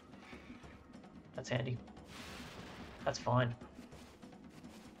 That's handy. That's fine.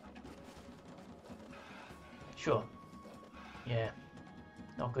 Sure. Yeah.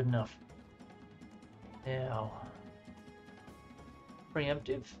 Not good enough. Now.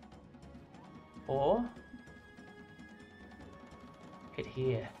 Preemptive. Or... hit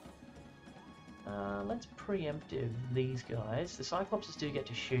here. Let's preemptive these guys. The Cyclopses do get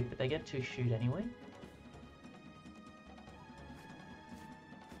to shoot, but they get to shoot anyway.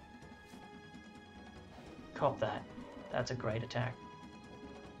 Cop that. That's a great attack.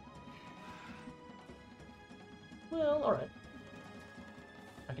 Well, alright.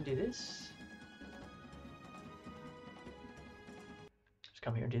 I can do this. Just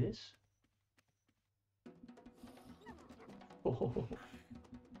come here and do this. Oh.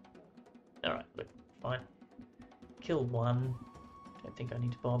 Alright, look, fine. Kill 1. Don't think I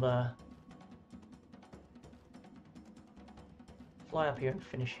need to bother. Fly up here and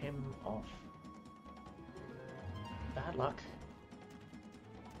finish him off. Bad luck.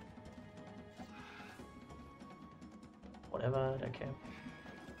 whatever, I don't care.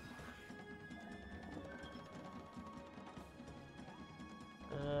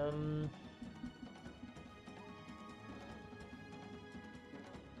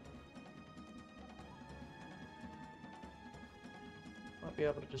 Might be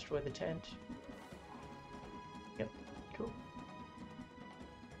able to destroy the tent. Yep, cool.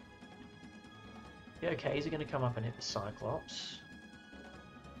 The OKs are going to come up and hit the Cyclops.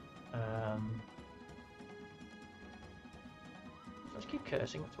 Let's keep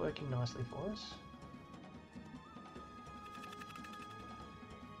cursing, it's working nicely for us.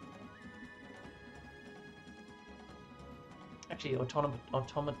 Actually,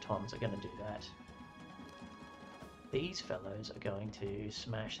 automatons are going to do that. These fellows are going to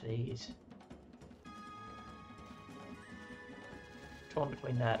smash these. Torn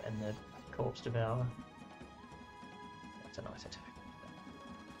between that and the Corpse Devourer. That's a nice attack.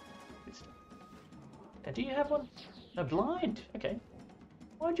 Good stuff. Now, do you have one? No, blind! Okay.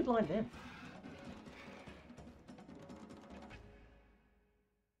 Why'd you blind them?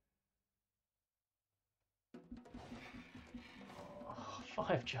 Oh,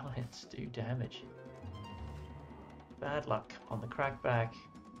 5 giants do damage. Bad luck on the crackback.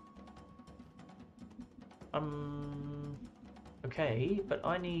 Okay, but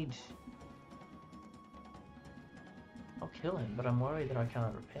I need... I'll kill him, but I'm worried that I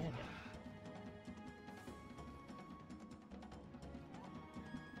can't repair him.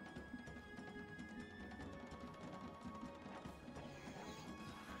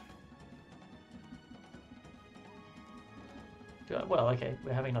 Well, okay,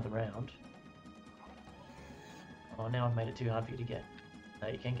 we're having another round. Oh, now I've made it too hard for you to get. No,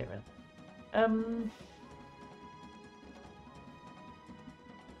 you can't get around.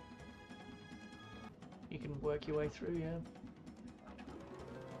 You can work your way through, yeah.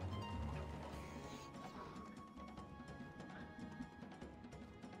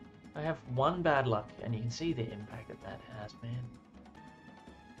 I have one bad luck, and you can see the impact that that has, man.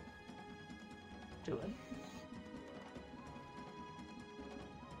 Do it.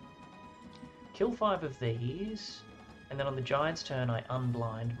 Kill 5 of these, and then on the giant's turn I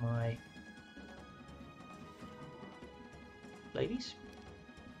unblind my ladies.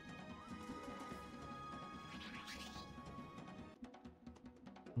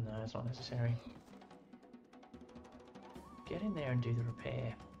 No, it's not necessary. Get in there and do the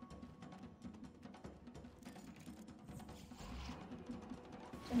repair.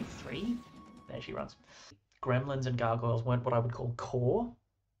 It's only 3. There she runs. Gremlins and gargoyles weren't what I would call core.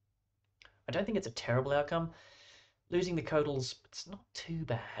 I don't think it's a terrible outcome. Losing the Couatls, it's not too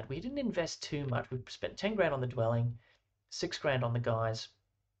bad. We didn't invest too much. We spent 10 grand on the dwelling, 6 grand on the guys.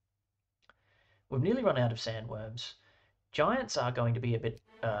 We've nearly run out of sandworms. Giants are going to be a bit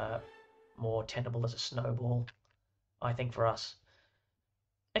more tenable as a snowball, I think, for us.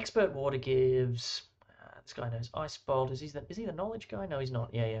 Expert water gives... this guy knows Ice Bolt. Is he the knowledge guy? No, he's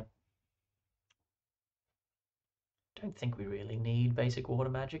not. Yeah. Don't think we really need basic water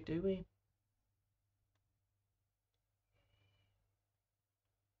magic, do we?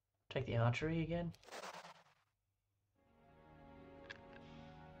 Take the archery again.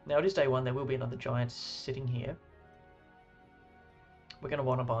 Now it is day 1, there will be another giant sitting here. We're going to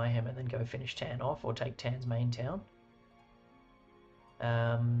want to buy him and then go finish Tan off, or take Tan's main town.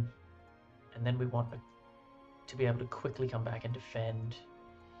 And then we want to be able to quickly come back and defend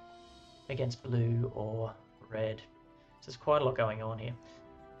against blue or red. So there's quite a lot going on here.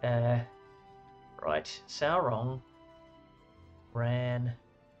 Right, Sauron ran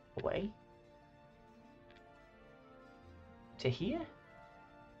away to here.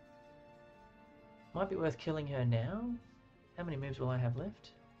 Might be worth killing her now. How many moves will I have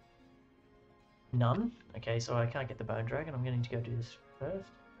left? None. Okay, so I can't get the Bone Dragon. I'm going to go do this first.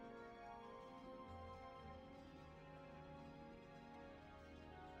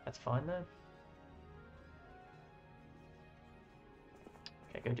 That's fine though.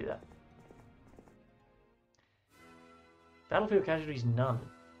 Okay, go do that. Battlefield casualties, none.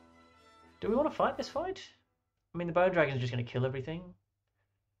 Do we want to fight this fight? I mean, the Bone Dragon is just going to kill everything.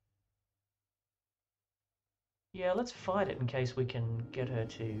 Yeah, let's fight it in case we can get her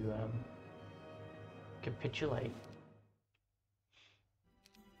to capitulate.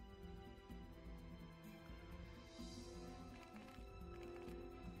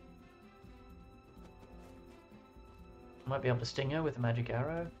 Might be able to sting her with a magic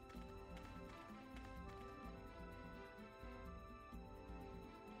arrow.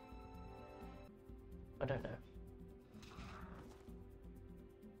 I don't know.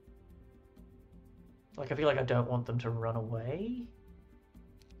 Like, I feel like I don't want them to run away.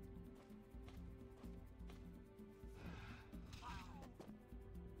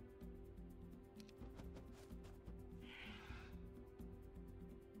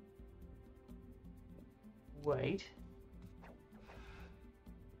 wait.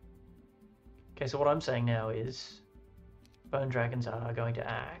 Okay, so what I'm saying now is bone dragons are going to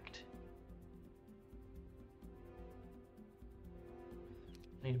act.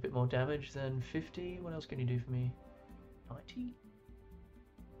 Need a bit more damage than 50. What else can you do for me? 90?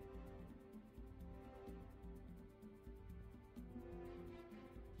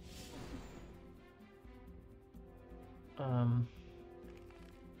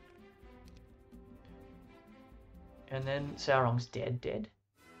 And then Sauron's dead.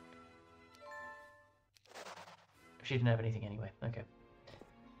 She didn't have anything anyway. Okay.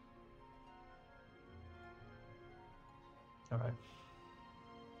 Alright.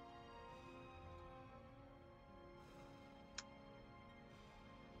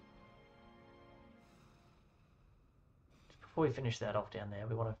 Before we finish that off down there,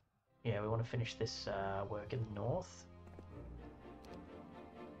 we want to finish this work in the north.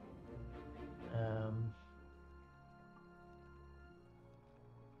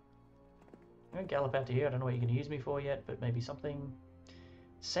 I'm going to gallop out to here. I don't know what you're going to use me for yet, but maybe something.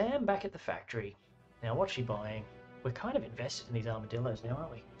 Sam back at the factory. Now, what's she buying? We're kind of invested in these armadillos now,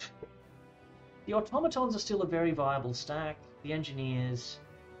 aren't we? The automatons are still a very viable stack. The engineers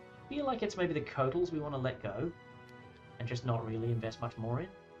feel like it's maybe the Couatls we want to let go and just not really invest much more in.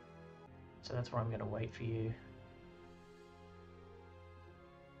 So that's where I'm going to wait for you.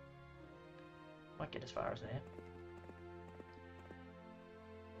 Might get as far as there.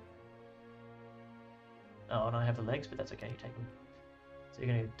 Oh, and I have the legs, but that's okay, you take them. So you're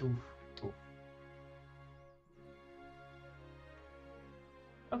going to go doof, doof.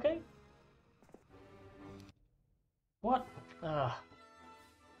 Okay. What?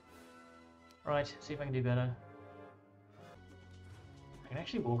 Right, see if I can do better. I can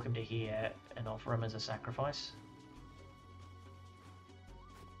actually walk him to here and offer him as a sacrifice.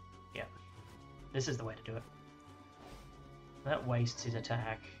 Yeah. This is the way to do it. That wastes his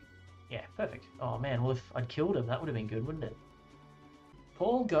attack. Yeah, perfect. Oh man, well if I'd killed him, that would have been good, wouldn't it?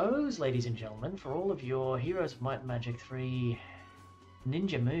 Paul goes, ladies and gentlemen, for all of your Heroes of Might and Magic 3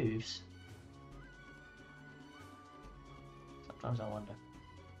 ninja moves. Sometimes I wonder.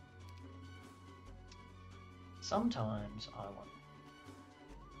 Sometimes I wonder.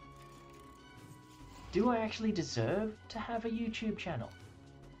 Do I actually deserve to have a YouTube channel?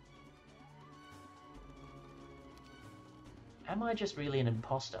 Am I just really an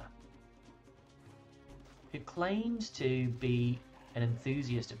imposter who claims to be an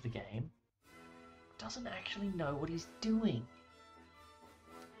enthusiast of the game, doesn't actually know what he's doing?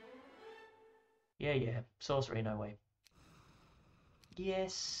 Yeah, sorcery, no way.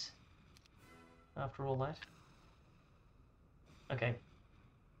 Yes, after all that. Okay.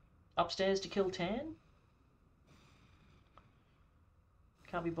 Upstairs to kill Tan?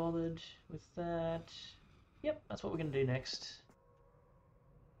 Can't be bothered with that. Yep, that's what we're going to do next.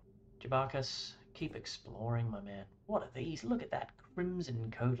 Jabarkus, keep exploring, my man. What are these? Look at that.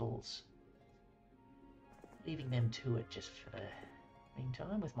 Crimson Couatls. Leaving them to it just for the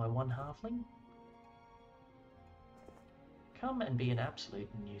meantime with my one halfling. Come and be an absolute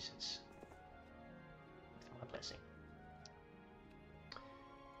nuisance. With my blessing.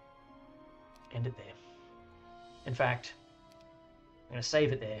 End it there. In fact, I'm going to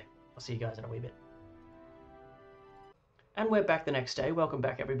save it there. I'll see you guys in a wee bit. And we're back the next day. Welcome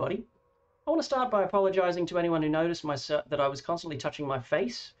back, everybody. I want to start by apologising to anyone who noticed that I was constantly touching my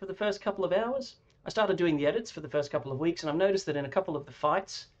face for the first couple of hours. I started doing the edits for the first couple of weeks, and I've noticed that in a couple of the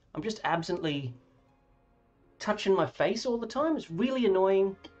fights, I'm just absently touching my face all the time. It's really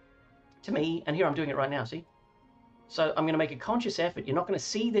annoying to me, and here I'm doing it right now, see? So I'm going to make a conscious effort. You're not going to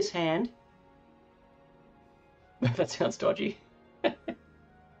see this hand. That sounds dodgy.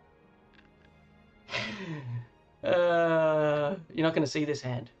 You're not going to see this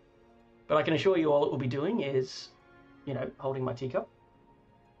hand. But I can assure you all it will be doing is, you know, holding my teacup.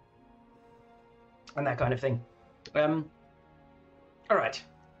 And that kind of thing. Alright.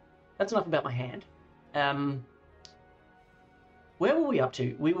 That's enough about my hand. Where were we up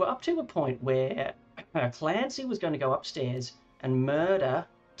to? We were up to a point where Clancy was going to go upstairs and murder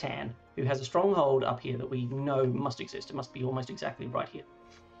Tan, who has a stronghold up here that we know must exist. It must be almost exactly right here.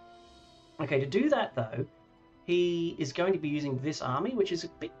 Okay, to do that though, he is going to be using this army, which is a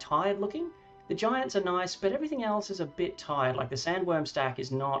bit tired looking. The giants are nice, but everything else is a bit tired. Like the sandworm stack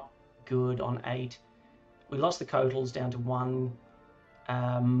is not good on 8. We lost the Couatls down to 1.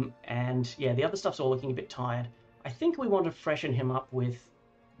 And yeah, the other stuff's all looking a bit tired. I think we want to freshen him up with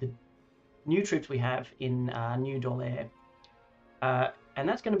the new troops we have in New Dolaire. And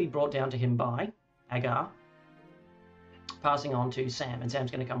that's going to be brought down to him by Agar, passing on to Sam. And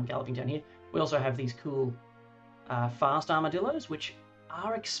Sam's going to come galloping down here. We also have these cool fast armadillos, which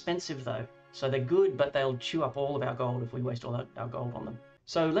are expensive though. So they're good, but they'll chew up all of our gold if we waste all our gold on them.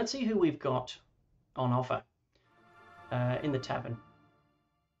 So let's see who we've got on offer in the tavern.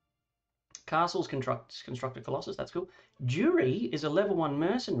 Castles constructed Colossus, that's cool. Jury is a level 1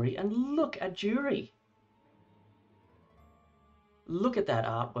 mercenary, and look at Jury. Look at that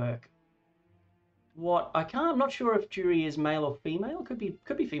artwork. I'm not sure if Jury is male or female. Could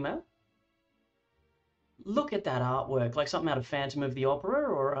be female. Look at that artwork, like something out of Phantom of the Opera,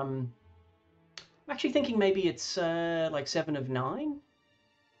 or I'm actually thinking maybe it's like 7 of 9.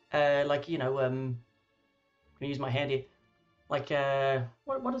 Like, you know, I'm gonna use my hand here. Like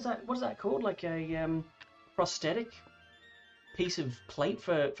what is that called? Like a prosthetic piece of plate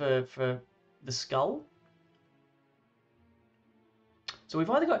for the skull. So we've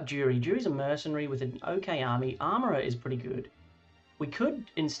either got Jury. Jury's a mercenary with an okay army. Armorer is pretty good. We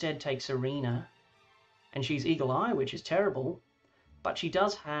could instead take Serena, and she's Eagle Eye, which is terrible, but she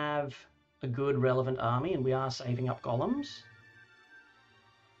does have a good relevant army, and we are saving up golems.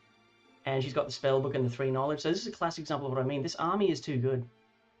 And she's got the spellbook and the 3 knowledge. So this is a classic example of what I mean. This army is too good.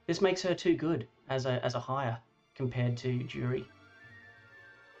 This makes her too good as a hire compared to Jury.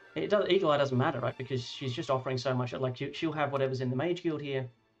 Eagle Eye doesn't matter, right? Because she's just offering so much. Like she'll have whatever's in the Mage Guild here.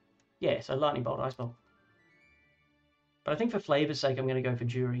 Yeah, so Lightning Bolt, Ice Bolt. But I think for flavor's sake, I'm going to go for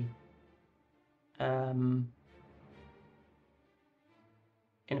Jury. In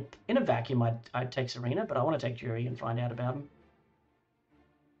a vacuum, I'd take Serena, but I want to take Jury and find out about him.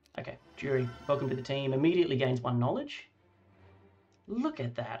 Okay, Jury, welcome to the team. Immediately gains 1 knowledge. Look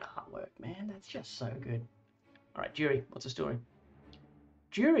at that artwork, man. That's just so good. All right, Jury, what's the story?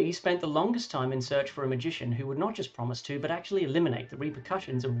 Jury spent the longest time in search for a magician who would not just promise to, but actually eliminate the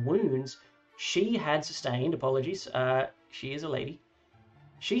repercussions of wounds she had sustained. Apologies, she is a lady.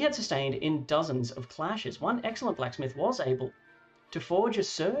 She had sustained in dozens of clashes. One excellent blacksmith was able to forge a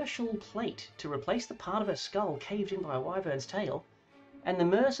surcial plate to replace the part of her skull caved in by a wyvern's tail. And the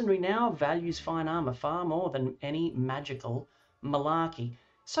mercenary now values fine armor far more than any magical malarkey.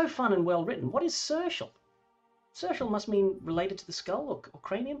 So fun and well written. What is surcial? Surcial must mean related to the skull or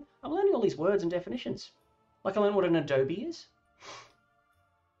cranium. I'm learning all these words and definitions. Like I learned what an adobe is.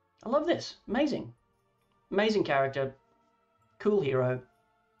 I love this. Amazing. Amazing character. Cool hero.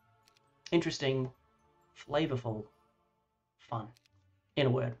 Interesting. Flavorful. Fun. In a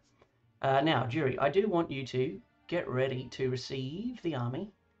word. Now, Jury, I do want you to get ready to receive the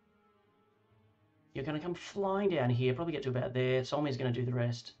army. You're going to come flying down here, probably get to about there. Solmi's going to do the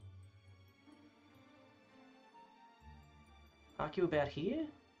rest. Park you about here?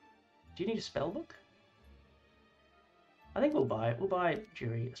 Do you need a spellbook? I think we'll buy it. We'll buy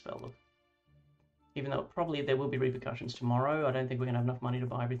Jury a spellbook. Even though probably there will be repercussions tomorrow. I don't think we're going to have enough money to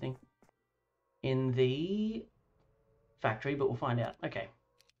buy everything in the factory, but we'll find out. Okay.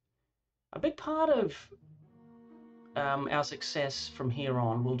 A big part of our success from here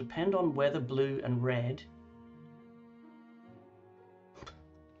on will depend on whether blue and red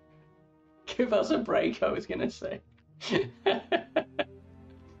give us a break, I was going to say.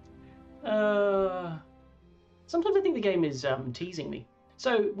 Sometimes I think the game is teasing me.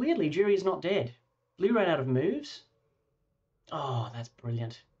 So, weirdly, Jury is not dead. Blue ran out of moves. Oh, that's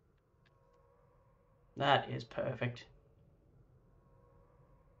brilliant. That is perfect.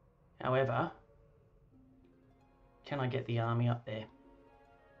 However, can I get the army up there?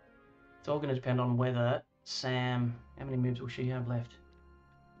 It's all going to depend on whether Sam... How many moves will she have left?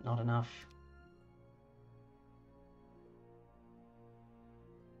 Not enough.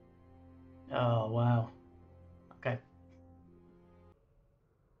 Oh, wow. Okay.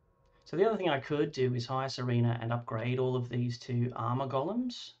 So the other thing I could do is hire Serena and upgrade all of these to armor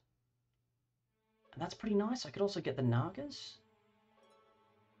golems. And that's pretty nice. I could also get the Nagas.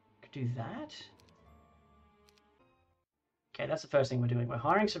 Could do that. Okay, that's the first thing we're doing. We're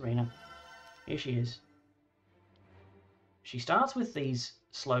hiring Serena. Here she is. She starts with these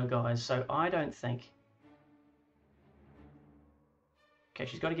slow guys, so I don't think... Okay,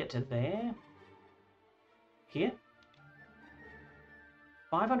 she's got to get to there. Here.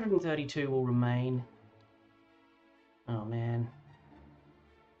 532 will remain. Oh, man.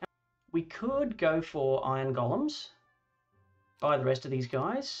 We could go for iron golems. Buy the rest of these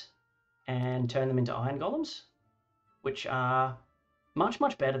guys and turn them into iron golems, which are much,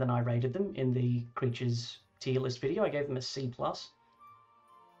 much better than I rated them in the creatures tier list video. I gave them a C+.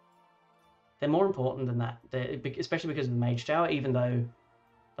 They're more important than that, especially because of the Mage Tower, even though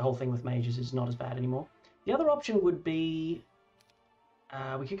the whole thing with mages is not as bad anymore. The other option would be...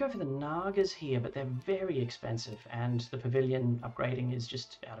 we could go for the Nagas here, but they're very expensive, and the pavilion upgrading is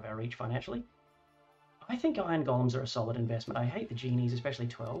just out of our reach financially. I think iron golems are a solid investment. I hate the genies, especially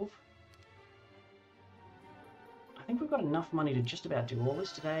 12. I think we've got enough money to just about do all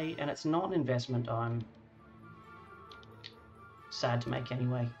this today, and it's not an investment I'm sad to make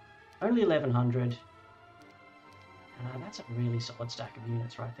anyway. Only 1100. That's a really solid stack of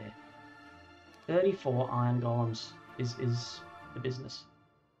units right there. 34 iron golems is the business.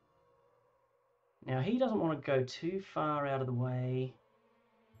 Now he doesn't want to go too far out of the way.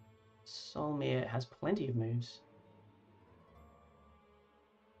 Solmir has plenty of moves.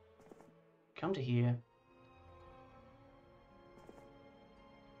 Come to here.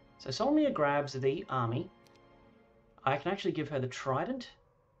 So Solmir grabs the army. I can actually give her the trident.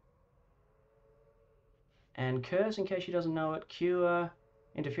 And curse, in case she doesn't know it. Cure.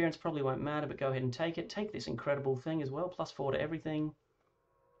 Interference probably won't matter, but go ahead and take it. Take this incredible thing as well. +4 to everything.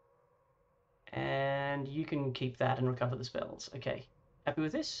 And you can keep that and recover the spells. Okay. Happy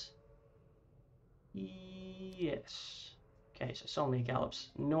with this? Yes. Okay, so Solmir gallops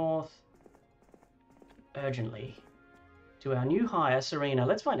north urgently to our new hire, Serena.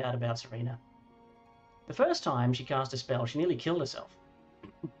 Let's find out about Serena. The first time she cast a spell, she nearly killed herself.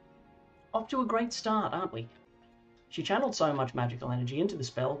 Off to a great start, aren't we? She channeled so much magical energy into the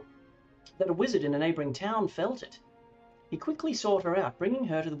spell that a wizard in a neighbouring town felt it. He quickly sought her out, bringing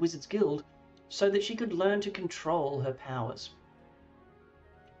her to the Wizards Guild so that she could learn to control her powers.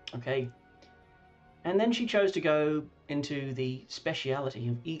 Okay. And then she chose to go into the speciality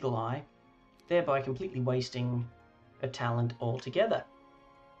of Eagle Eye, thereby completely wasting a talent altogether.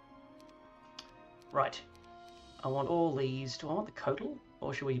 Right. I want all these. Do I want the Couatl,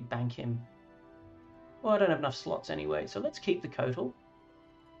 or should we bank him? Well, I don't have enough slots anyway, so let's keep the Couatl.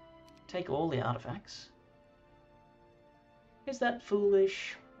 Take all the artifacts. Is that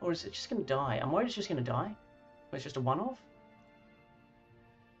foolish, or is it just going to die? I'm worried it's just going to die. It's just a one-off.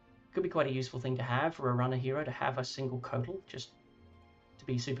 Could be quite a useful thing to have for a runner hero, to have a single Couatl, just to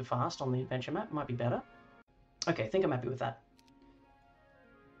be super fast on the adventure map. Might be better. Okay, I think I'm happy with that.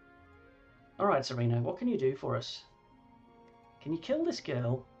 Alright, Serena, what can you do for us? Can you kill this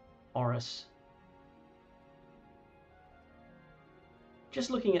girl, Oris? Just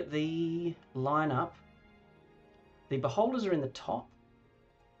looking at the lineup, the Beholders are in the top.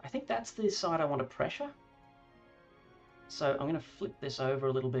 I think that's the side I want to pressure. So I'm going to flip this over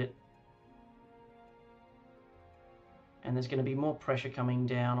a little bit. And there's going to be more pressure coming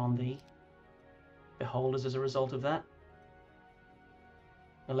down on the Beholders as a result of that.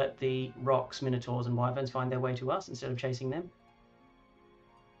 I'll let the Rocks, Minotaurs and Wyverns find their way to us instead of chasing them.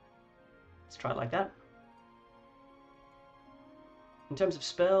 Let's try it like that. In terms of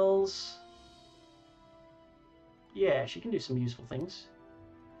spells, yeah, she can do some useful things.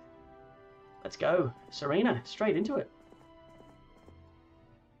 Let's go. Serena, straight into it.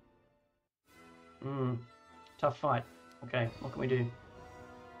 Tough fight. Okay, what can we do?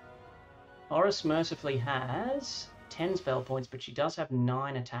 Oris mercifully has 10 spell points, but she does have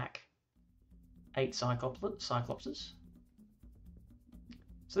 9 attack. 8 Cyclopses.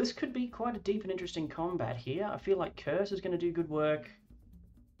 So this could be quite a deep and interesting combat here. I feel like Curse is going to do good work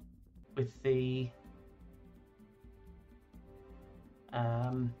with the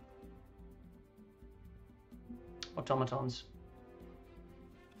Automatons.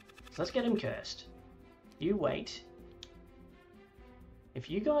 So let's get him cursed. You wait. If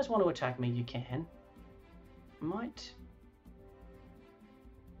you guys want to attack me, you can.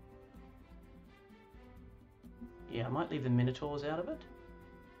 Yeah, I might leave the Minotaurs out of it.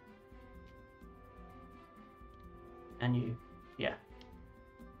 And you. Yeah.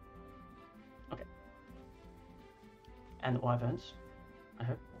 Okay. And the Wyverns, I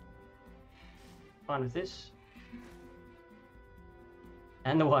hope. Fine with this.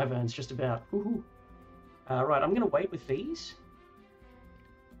 And the Wyverns, just about. Woohoo. Right, I'm going to wait with these.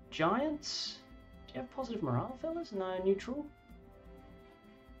 Giants. Do you have positive morale, fellas? No, neutral.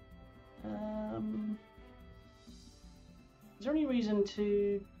 Is there any reason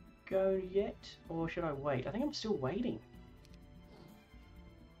to go yet, or should I wait? I think I'm still waiting.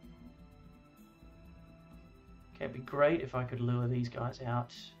 Okay, it'd be great if I could lure these guys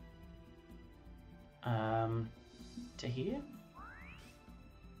out to here.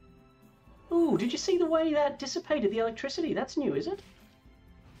 Ooh, did you see the way that dissipated the electricity? That's new, is it?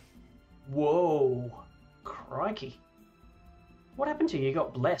 Whoa, crikey. What happened to you? You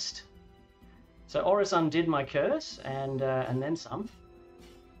got blessed. So Oris undid my curse, and then some.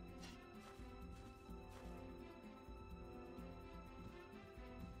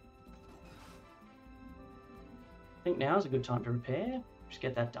 I think now is a good time to repair. Just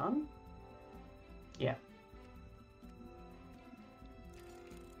get that done. Yeah.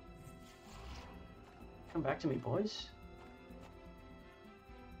 Come back to me, boys.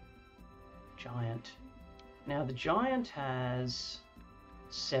 Giant. Now the giant has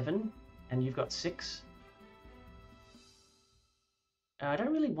 7 and you've got 6. I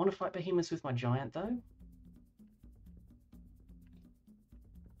don't really want to fight behemoths with my giant though.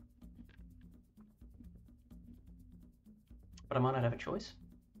 But I might not have a choice.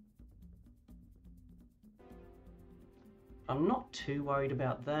 I'm not too worried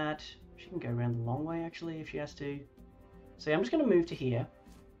about that. She can go around the long way actually if she has to. So I'm just going to move to here.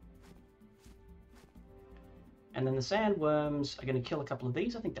 And then the sandworms are going to kill a couple of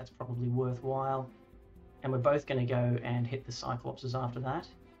these. I think that's probably worthwhile. And we're both going to go and hit the Cyclopses after that.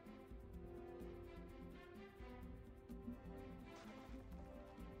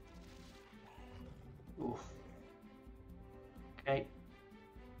 Oof. Okay.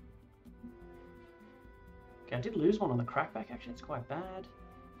 Okay, I did lose one on the crackback actually. It's quite bad.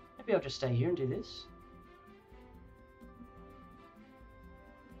 Maybe I'll just stay here and do this.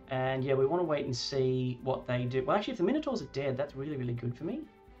 And yeah, we want to wait and see what they do. Well, actually, if the Minotaurs are dead, that's really, really good for me.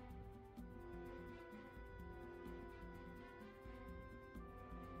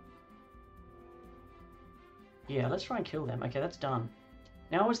 Yeah, let's try and kill them. Okay, that's done.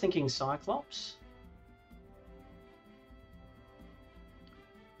 Now I was thinking Cyclops.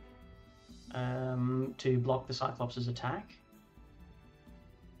 To block the Cyclops' attack.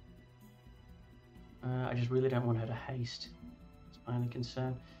 I just really don't want her to haste. That's my only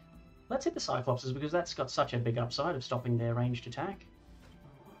concern. Let's hit the Cyclopses because that's got such a big upside of stopping their ranged attack.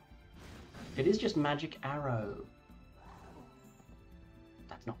 It is just magic arrow.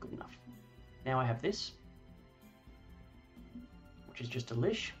 That's not good enough. Now I have this, which is just a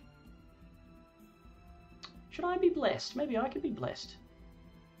lish. Should I be blessed? Maybe I could be blessed.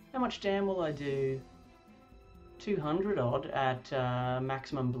 How much damn will I do? 200 odd at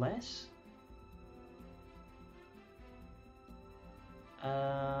maximum bless.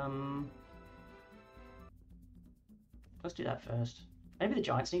 Let's do that first. Maybe the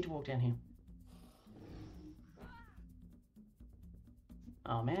giants need to walk down here.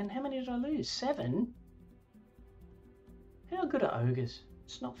 Oh man, how many did I lose? 7? How good are ogres?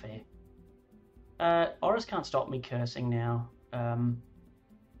 It's not fair. Oris can't stop me cursing now.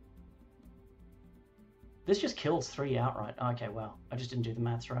 This just kills 3 outright. Okay, well, I just didn't do the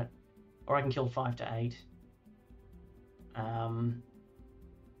maths right. Or I can kill 5 to 8.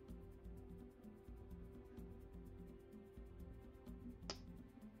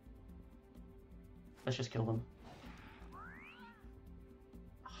 Let's just kill them.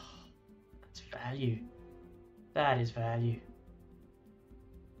 That's value. That is value.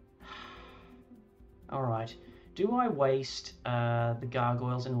 Alright. Do I waste the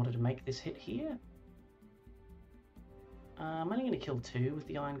gargoyles in order to make this hit here? I'm only going to kill 2 with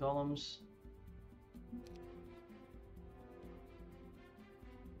the iron golems.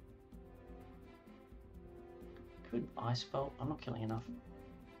 Could ice bolt. I'm not killing enough.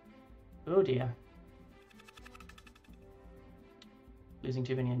 Oh dear. Losing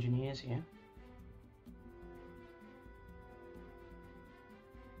too many engineers here.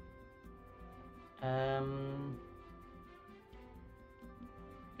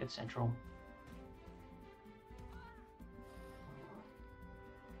 Get central.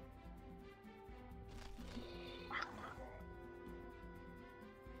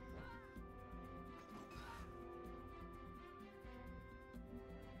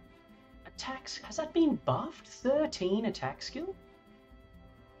 Attacks, has that been buffed? 13 attack skill?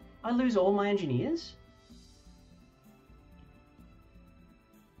 I lose all my engineers?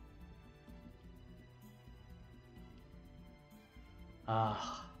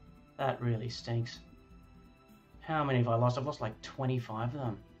 Ah, that really stinks. How many have I lost? I've lost like 25 of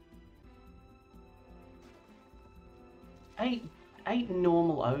them. 8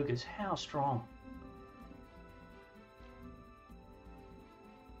 normal ogres, how strong?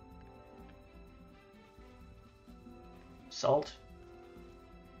 Salt.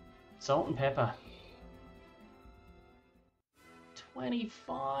 Salt and pepper.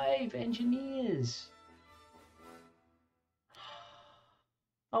 25 engineers.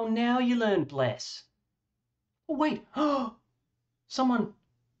 Oh, now you learn bless. Oh, wait. Someone.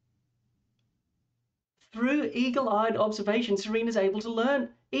 Through eagle-eyed observation, Serena's able to learn.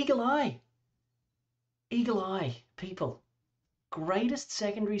 Eagle eye. Eagle eye, people. Greatest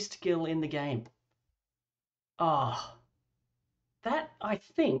secondary skill in the game. Ah. That, I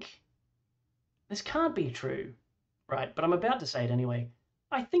think, this can't be true, right? But I'm about to say it anyway.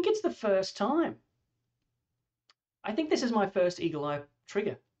 I think it's the first time. I think this is my first eagle eye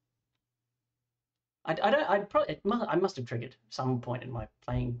trigger. I must have triggered some point in my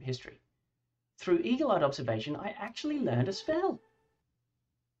playing history. through eagle-eyed observation, I actually learned a spell.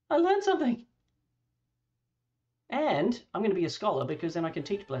 I learned something. And I'm going to be a scholar because then I can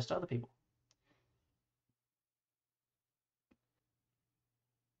teach blessed to other people.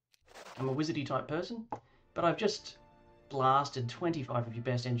 I'm a wizardy type person, but I've just blasted 25 of your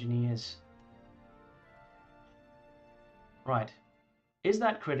best engineers. Right. Is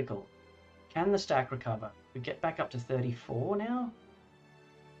that critical? Can the stack recover? We get back up to 34 now?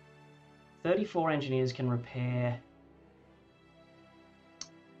 34 engineers can repair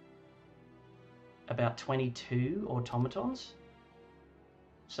about 22 automatons.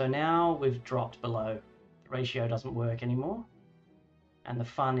 So now we've dropped below. The ratio doesn't work anymore. And the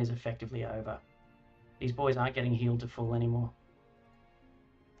fun is effectively over. These boys aren't getting healed to full anymore.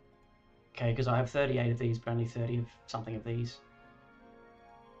 Okay, because I have 38 of these, but only 30 of something of these.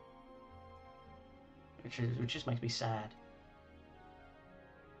 Which just makes me sad.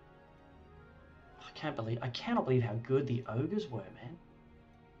 I cannot believe how good the ogres were, man.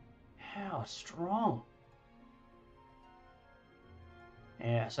 How strong.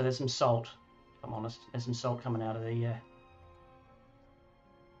 Yeah, so there's some salt, if I'm honest. There's some salt coming out of the...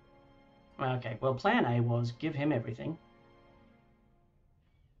 Okay, well, plan A was give him everything.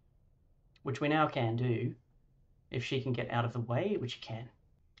 Which we now can do, if she can get out of the way, which she can.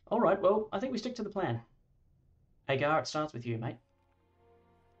 Alright, well, I think we stick to the plan. Hagar, it starts with you, mate.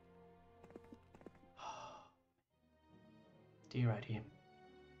 Dear oh dear.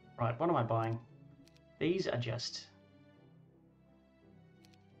 Right, what am I buying? These are just...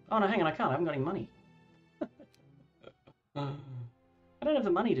 Oh no, hang on, I can't. I haven't got any money. I don't have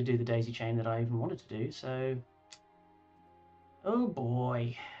the money to do the daisy chain that I even wanted to do, so... Oh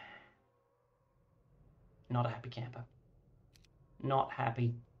boy. Not a happy camper. Not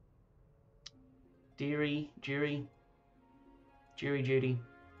happy. Judy.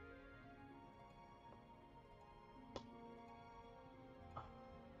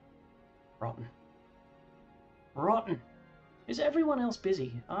 Rotten. Is everyone else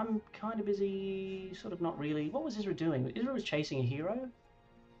busy? I'm kind of busy, sort of not really. What was Isra doing? Isra was chasing a hero.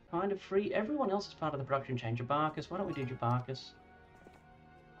 Kind of free. Everyone else is part of the production chain. Jabarkus, why don't we do Jabarkus?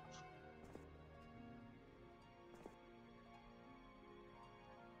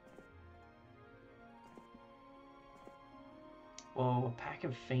 Whoa, a pack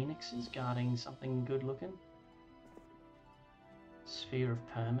of phoenixes guarding something good looking. Sphere of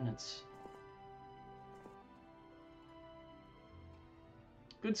permanence.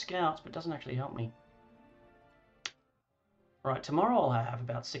 Good scouts, but doesn't actually help me. Right, tomorrow I'll have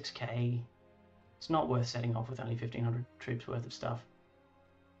about 6k. It's not worth setting off with only 1,500 troops worth of stuff.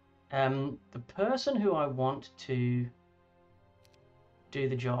 The person who I want to do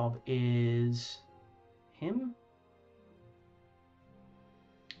the job is him.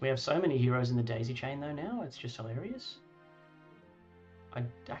 We have so many heroes in the daisy chain though now, it's just hilarious. I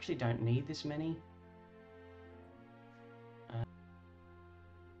actually don't need this many.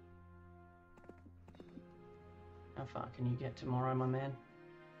 How far can you get tomorrow, my man?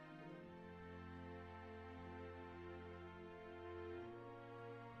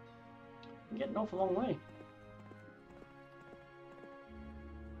 I'm getting off a long way.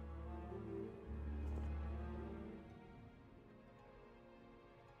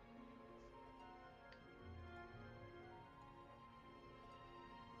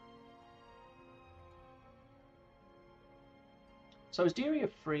 So is Deary a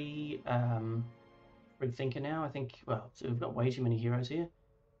free thinker now? I think, well, so we've got way too many heroes here.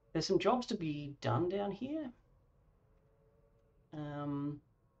 There's some jobs to be done down here.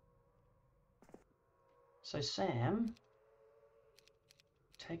 So Sam,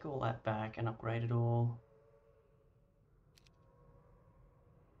 take all that back and upgrade it all.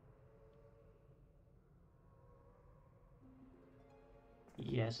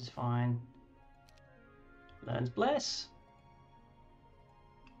 Yes, it's fine. Learns Bless.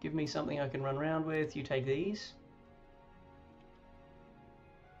 Give me something I can run around with. You take these.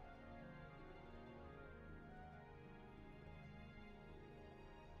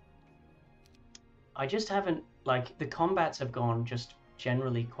 I just haven't, like, the combats have gone just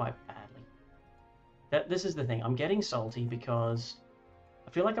generally quite badly. This is the thing. I'm getting salty because I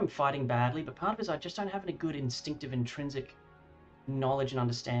feel like I'm fighting badly, but part of it is I just don't have any good instinctive, intrinsic knowledge and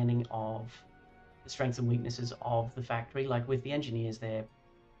understanding of the strengths and weaknesses of the factory. Like with the engineers there,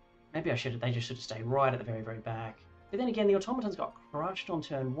 maybe they just should have stayed right at the very, very back. But then again, the automatons got crushed on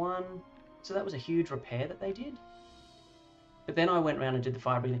turn 1, so that was a huge repair that they did. But then I went around and did the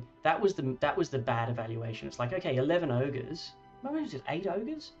fire breathing. That was the bad evaluation. It's like, okay, 11 ogres. Maybe was it 8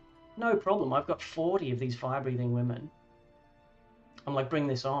 ogres? No problem. I've got 40 of these fire breathing women. I'm like, bring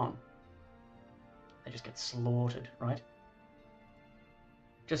this on. they just get slaughtered, right?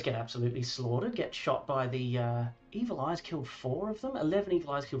 Just get absolutely slaughtered, get shot by the Evil Eyes, killed 4 of them. 11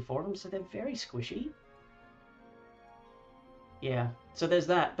 Evil Eyes killed 4 of them, so they're very squishy. Yeah, so there's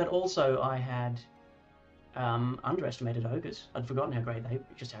that, but also I had underestimated ogres. I'd forgotten how great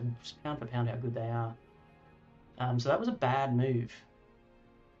just pound for pound how good they are. So that was a bad move.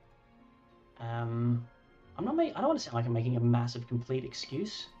 I don't want to sound like I'm making a massive, complete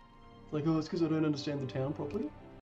excuse. Like, oh, it's because I don't understand the town properly.